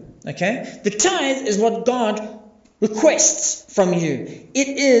you. Okay? The tithe is what God requests from you. It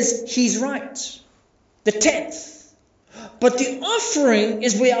is his right. The tenth. But the offering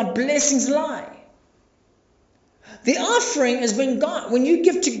is where our blessings lie. The offering is when you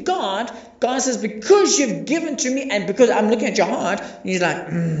give to God, God says, because you've given to me and because I'm looking at your heart, and he's like,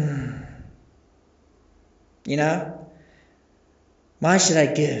 you know, why should I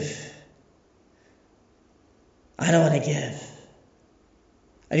give? I don't want to give.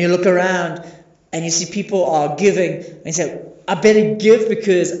 And you look around and you see people are giving, and you say, I better give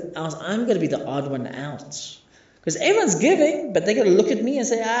because I'm going to be the odd one out. Because everyone's giving, but they're going to look at me and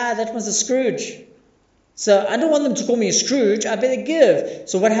say, that one's a Scrooge. So I don't want them to call me a Scrooge, I better give.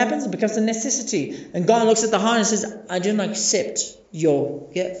 So what happens? It becomes a necessity. And God looks at the heart and says, I do not accept your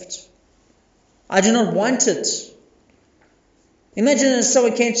gift. I do not want it. Imagine if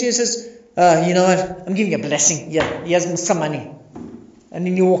someone came to you and says, you know what, I'm giving you a blessing. Yeah, here's some money. And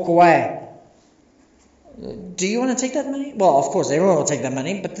then you walk away. Do you want to take that money? Well, of course, everyone will take that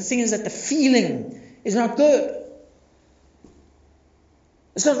money. But the thing is that the feeling is not good.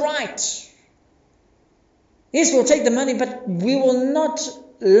 It's not right. Yes, we'll take the money, but we will not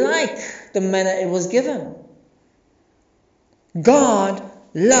like the manner it was given. God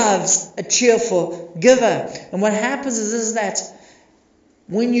loves a cheerful giver. And what happens is that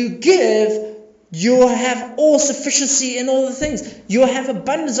when you give, You have all sufficiency in all the things. You have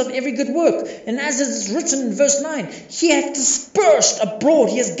abundance of every good work. And as it is written in verse 9, He hath dispersed abroad.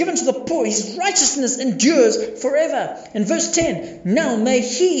 He has given to the poor. His righteousness endures forever. In verse 10, now may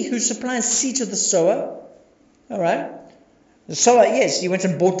He who supplies seed to the sower. All right. The sower, yes, he went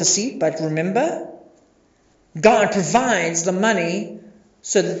and bought the seed. But remember, God provides the money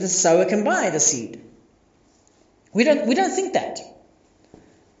so that the sower can buy the seed. We don't think that.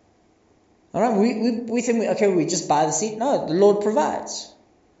 All right, we think, we just buy the seed. No, the Lord provides.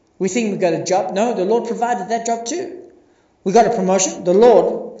 We think we got a job. No, the Lord provided that job too. We got a promotion. The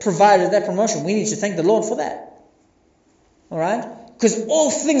Lord provided that promotion. We need to thank the Lord for that. All right, because all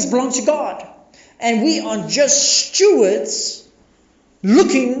things belong to God. And we are just stewards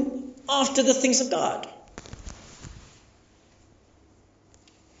looking after the things of God.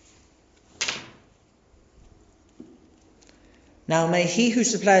 Now may He who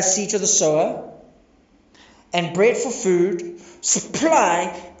supplies seed to the sower and bread for food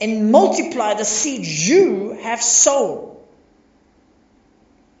supply and multiply the seed you have sown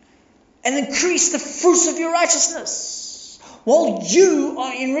and increase the fruits of your righteousness, while you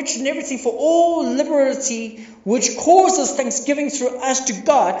are enriched in everything for all liberality, which causes thanksgiving through us to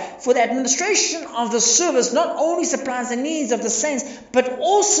God. For the administration of the service not only supplies the needs of the saints, but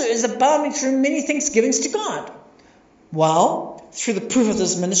also is abounding through many thanksgivings to God. Well, through the proof of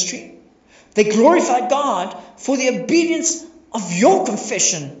this ministry, they glorify God for the obedience of your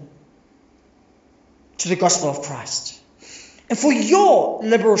confession to the gospel of Christ, and for your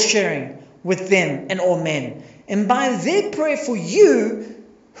liberal sharing with them and all men, and by their prayer for you,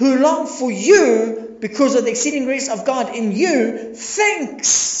 who long for you because of the exceeding grace of God in you,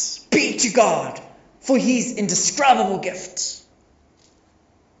 thanks be to God for His indescribable gift.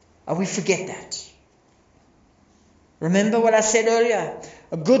 And we forget that. Remember what I said earlier.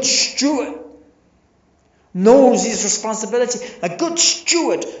 A good steward knows his responsibility. A good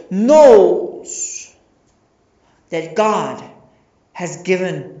steward knows that God has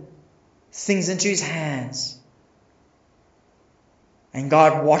given things into his hands. And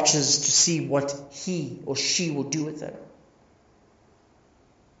God watches to see what he or she will do with it.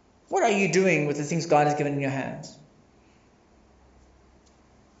 What are you doing with the things God has given in your hands?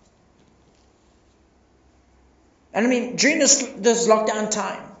 And I mean, during this lockdown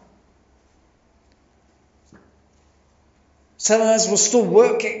time, some of us were still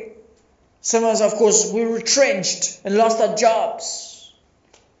working. Some of us, of course, were retrenched and lost our jobs.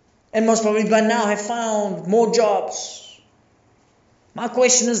 And most probably by now have found more jobs. My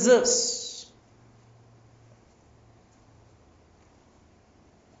question is this.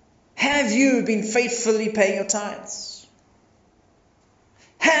 Have you been faithfully paying your tithes?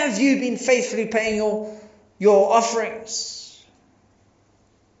 Have you been faithfully paying your offerings?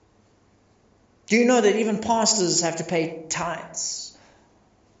 Do you know that even pastors have to pay tithes?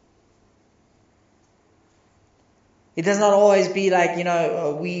 It does not always be like,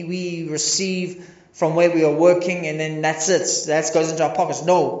 we receive from where we are working and then that's it. That goes into our pockets.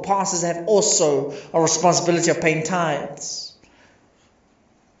 No, pastors have also a responsibility of paying tithes.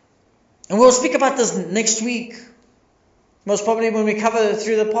 And we'll speak about this next week. Most probably when we cover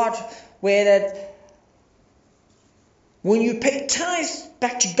through the part where that when you pay tithes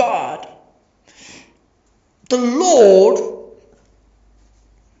back to God, the Lord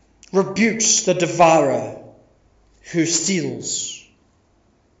rebukes the devourer who steals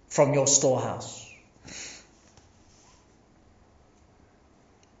from your storehouse.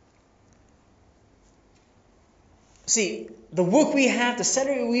 See, the work we have, the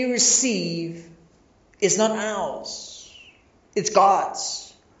salary we receive is not ours. It's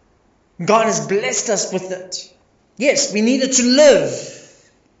God's. God has blessed us with it. Yes, we need it to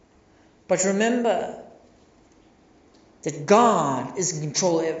live. But remember that God is in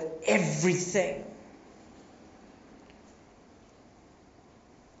control of everything.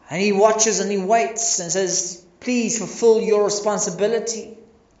 And He watches and He waits and says, please fulfill your responsibility.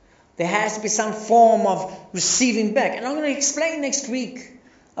 There has to be some form of receiving back. And I'm going to explain next week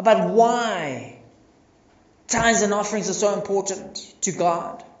about why tithes and offerings are so important to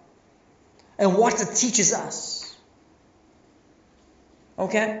God and what it teaches us.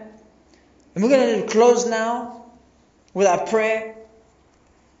 Okay? And we're going to close now with our prayer.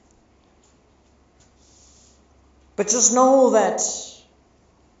 But just know that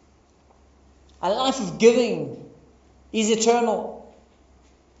a life of giving is eternal.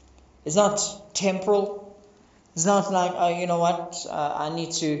 It's not temporal. It's not like, I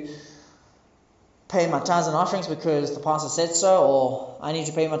need to pay my tithes and offerings because the pastor said so, or I need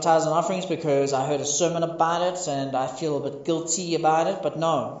to pay my tithes and offerings because I heard a sermon about it and I feel a bit guilty about it. But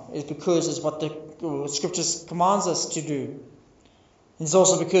no, it's because it's what the scriptures commands us to do. It's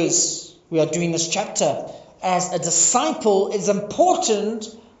also because we are doing this chapter. As a disciple, it's important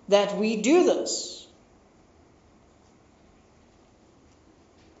that we do this.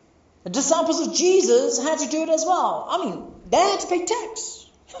 The disciples of Jesus had to do it as well. I mean, they had to pay tax.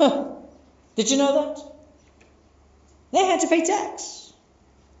 Did you know that? They had to pay tax.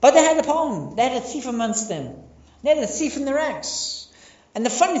 But they had a problem. They had a thief amongst them. They had a thief in the ranks. And the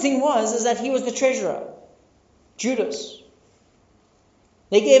funny thing is that he was the treasurer, Judas.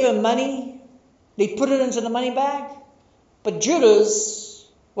 They gave him money. They put it into the money bag. But Judas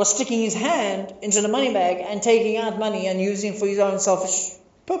was sticking his hand into the money bag and taking out money and using it for his own selfish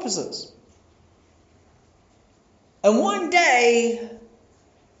purposes. And one day,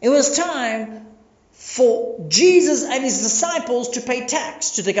 it was time for Jesus and his disciples to pay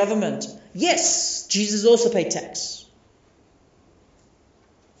tax to the government. Yes, Jesus also paid tax.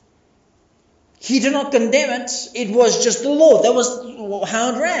 He did not condemn it. It was just the law. That was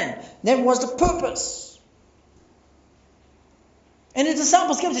how it ran. That was the purpose. And the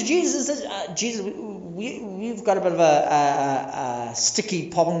disciples came to Jesus and said, Jesus, we've got a bit of a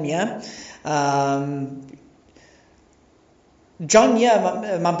sticky problem here. John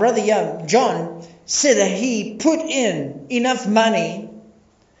here, my brother here, John, said that he put in enough money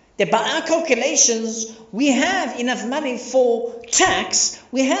that by our calculations, we have enough money for tax,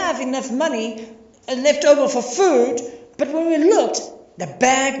 we have enough money left over for food, but when we looked, the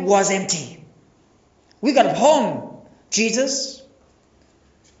bag was empty. We got a problem, Jesus.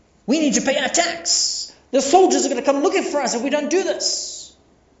 We need to pay our tax. The soldiers are going to come looking for us if we don't do this.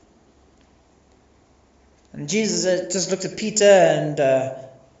 And Jesus just looked at Peter and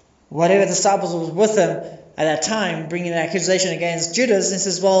whatever disciples was with him at that time, bringing an accusation against Judas, and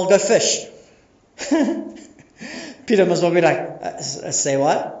says, well, go fish. Peter must well be like, say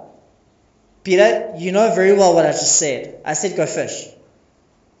what? Peter, you know very well what I just said. I said go fish.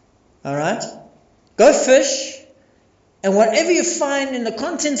 Alright? Go fish, and whatever you find in the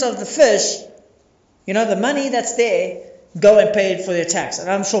contents of the fish, the money that's there, go and pay it for their tax. And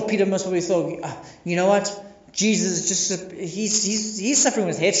I'm sure Peter must probably thought, you know what? Jesus just he's suffering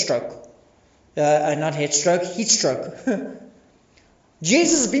with head stroke. Not head stroke, heat stroke.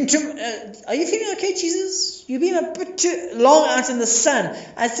 Jesus has been too... are you feeling okay, Jesus? You've been a bit too long out in the sun.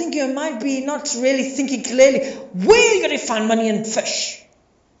 I think you might be not really thinking clearly. Where are you going to find money in fish?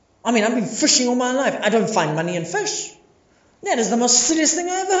 I mean, I've been fishing all my life. I don't find money in fish. That is the most silliest thing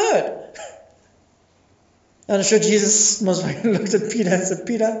I ever heard. I'm sure Jesus must have looked at Peter and said,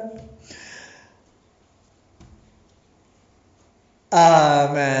 Peter,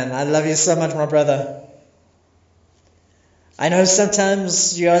 man, I love you so much, my brother. I know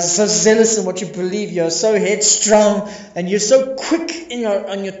sometimes you are so zealous in what you believe, you're so headstrong, and you're so quick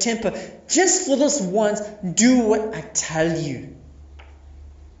on your temper. Just for this once, do what I tell you.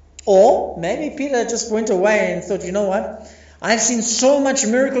 Or maybe Peter just went away and thought, you know what? I've seen so much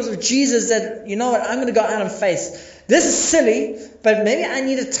miracles of Jesus that, you know what, I'm going to go out in faith. This is silly, but maybe I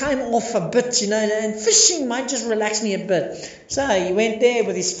need a time off a bit, and fishing might just relax me a bit. So he went there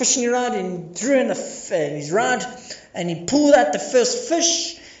with his fishing rod and threw in his rod, and he pulled out the first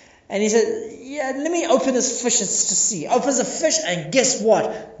fish, and he said, yeah, let me open this fish to see. Opens the fish, and guess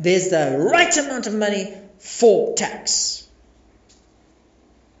what? There's the right amount of money for tax.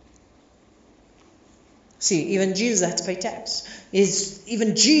 See, even Jesus had to pay tax.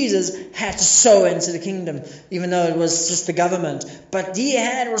 Even Jesus had to sow into the kingdom, even though it was just the government. But he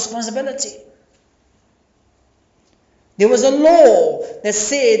had a responsibility. There was a law that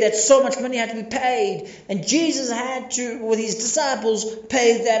said that so much money had to be paid. And Jesus had to, with his disciples,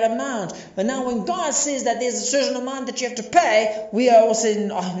 pay that amount. But now when God says that there's a certain amount that you have to pay, we are all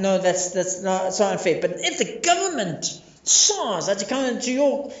saying, oh no, that's not so unfair. But if the government SARS had to come into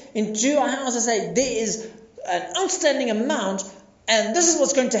your house and say there is an outstanding amount and this is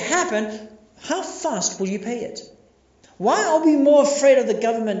what's going to happen, how fast will you pay it? Why are we more afraid of the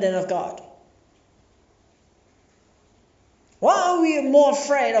government than of God? Why are we more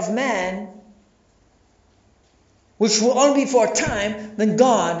afraid of man, which will only be for a time, than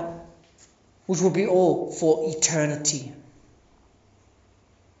God, which will be all for eternity?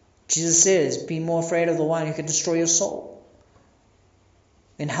 Jesus says, be more afraid of the one who can destroy your soul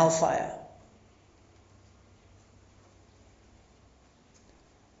in hellfire.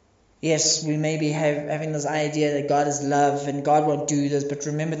 Yes, we may be having this idea that God is love and God won't do this, but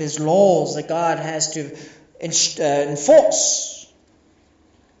remember there's laws that God has to enforce.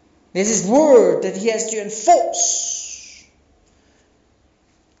 There's His word that He has to enforce.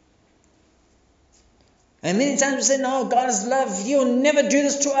 And many times we say, no, God is love. He'll never do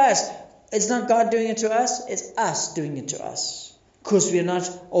this to us. It's not God doing it to us. It's us doing it to us. Because we are not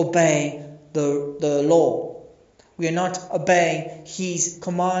obeying the law. We are not obeying His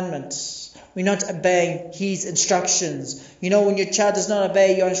commandments. We're not obeying His instructions. You know, when your child does not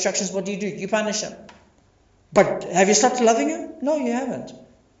obey your instructions, what do? You punish him. But have you stopped loving him? No, you haven't.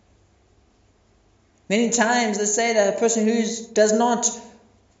 Many times they say that a person who does not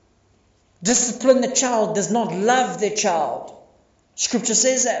discipline the child does not love their child. Scripture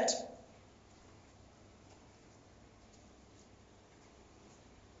says that.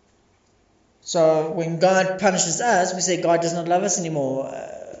 So when God punishes us, we say God does not love us anymore.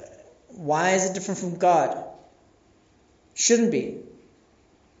 Why is it different from God? Shouldn't be.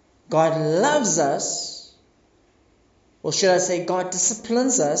 God loves us. Or should I say God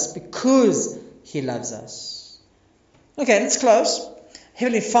disciplines us because He loves us. Okay, let's close.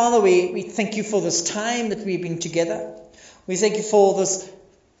 Heavenly Father, we thank You for this time that we've been together. We thank You for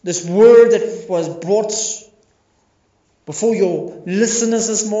this word that was brought before Your listeners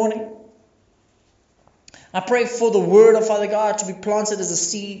this morning. I pray for the word of Father God to be planted as a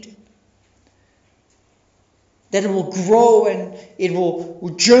seed, that it will grow and it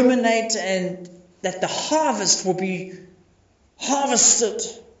will germinate, and that the harvest will be harvested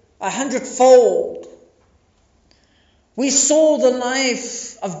 100-fold. We saw the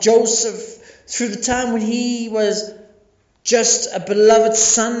life of Joseph through the time when he was just a beloved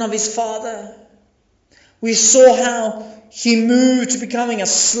son of his father. We saw how he moved to becoming a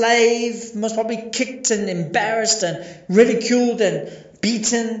slave, most probably kicked and embarrassed and ridiculed and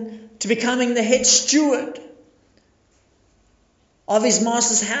beaten, to becoming the head steward of his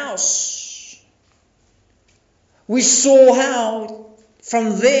master's house. We saw how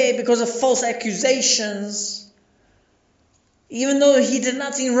from there, because of false accusations, even though he did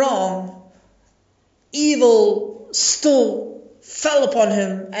nothing wrong, evil still fell upon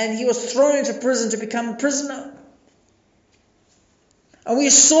him and he was thrown into prison to become a prisoner. And we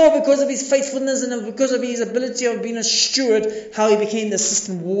saw, because of his faithfulness and because of his ability of being a steward, how he became the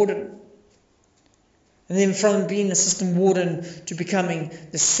assistant warden. And then from being assistant warden to becoming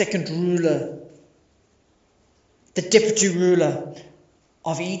the second ruler, the deputy ruler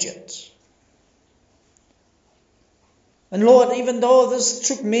of Egypt. And Lord, even though this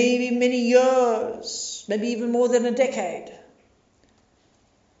took maybe many years, maybe even more than a decade,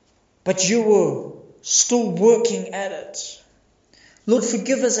 but You were still working at it. Lord,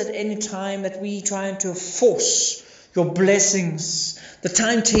 forgive us at any time that we try to force Your blessings, the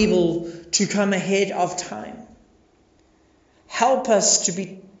timetable to come ahead of time. Help us to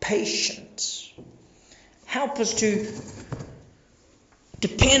be patient. Help us to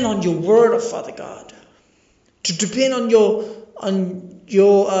depend on Your word, of Father God. To depend on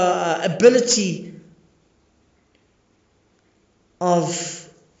your ability of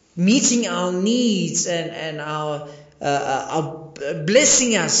meeting our needs and our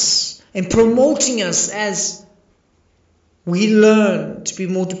blessing us and promoting us as we learn to be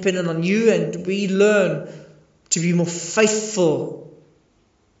more dependent on You, and we learn to be more faithful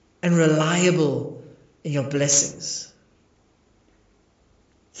and reliable in Your blessings.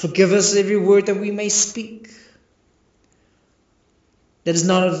 Forgive us every word that we may speak that is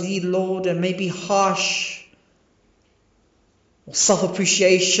not of Thee, Lord, and may be harsh, or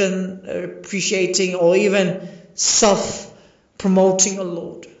appreciating, or even self-promoting, O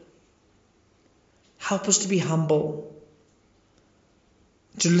Lord. Help us to be humble,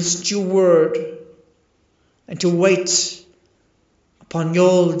 to listen to Your word, and to wait upon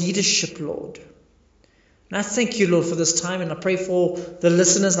Your leadership, Lord. And I thank You, Lord, for this time, and I pray for the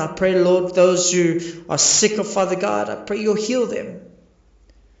listeners, and I pray, Lord, those who are sick, of Father God, I pray You'll heal them.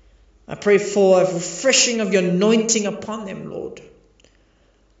 I pray for a refreshing of Your anointing upon them, Lord.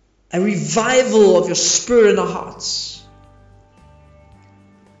 A revival of Your Spirit in our hearts.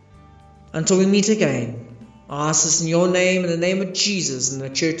 Until we meet again, I ask this in Your name, in the name of Jesus, and the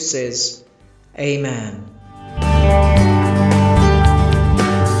church says, Amen.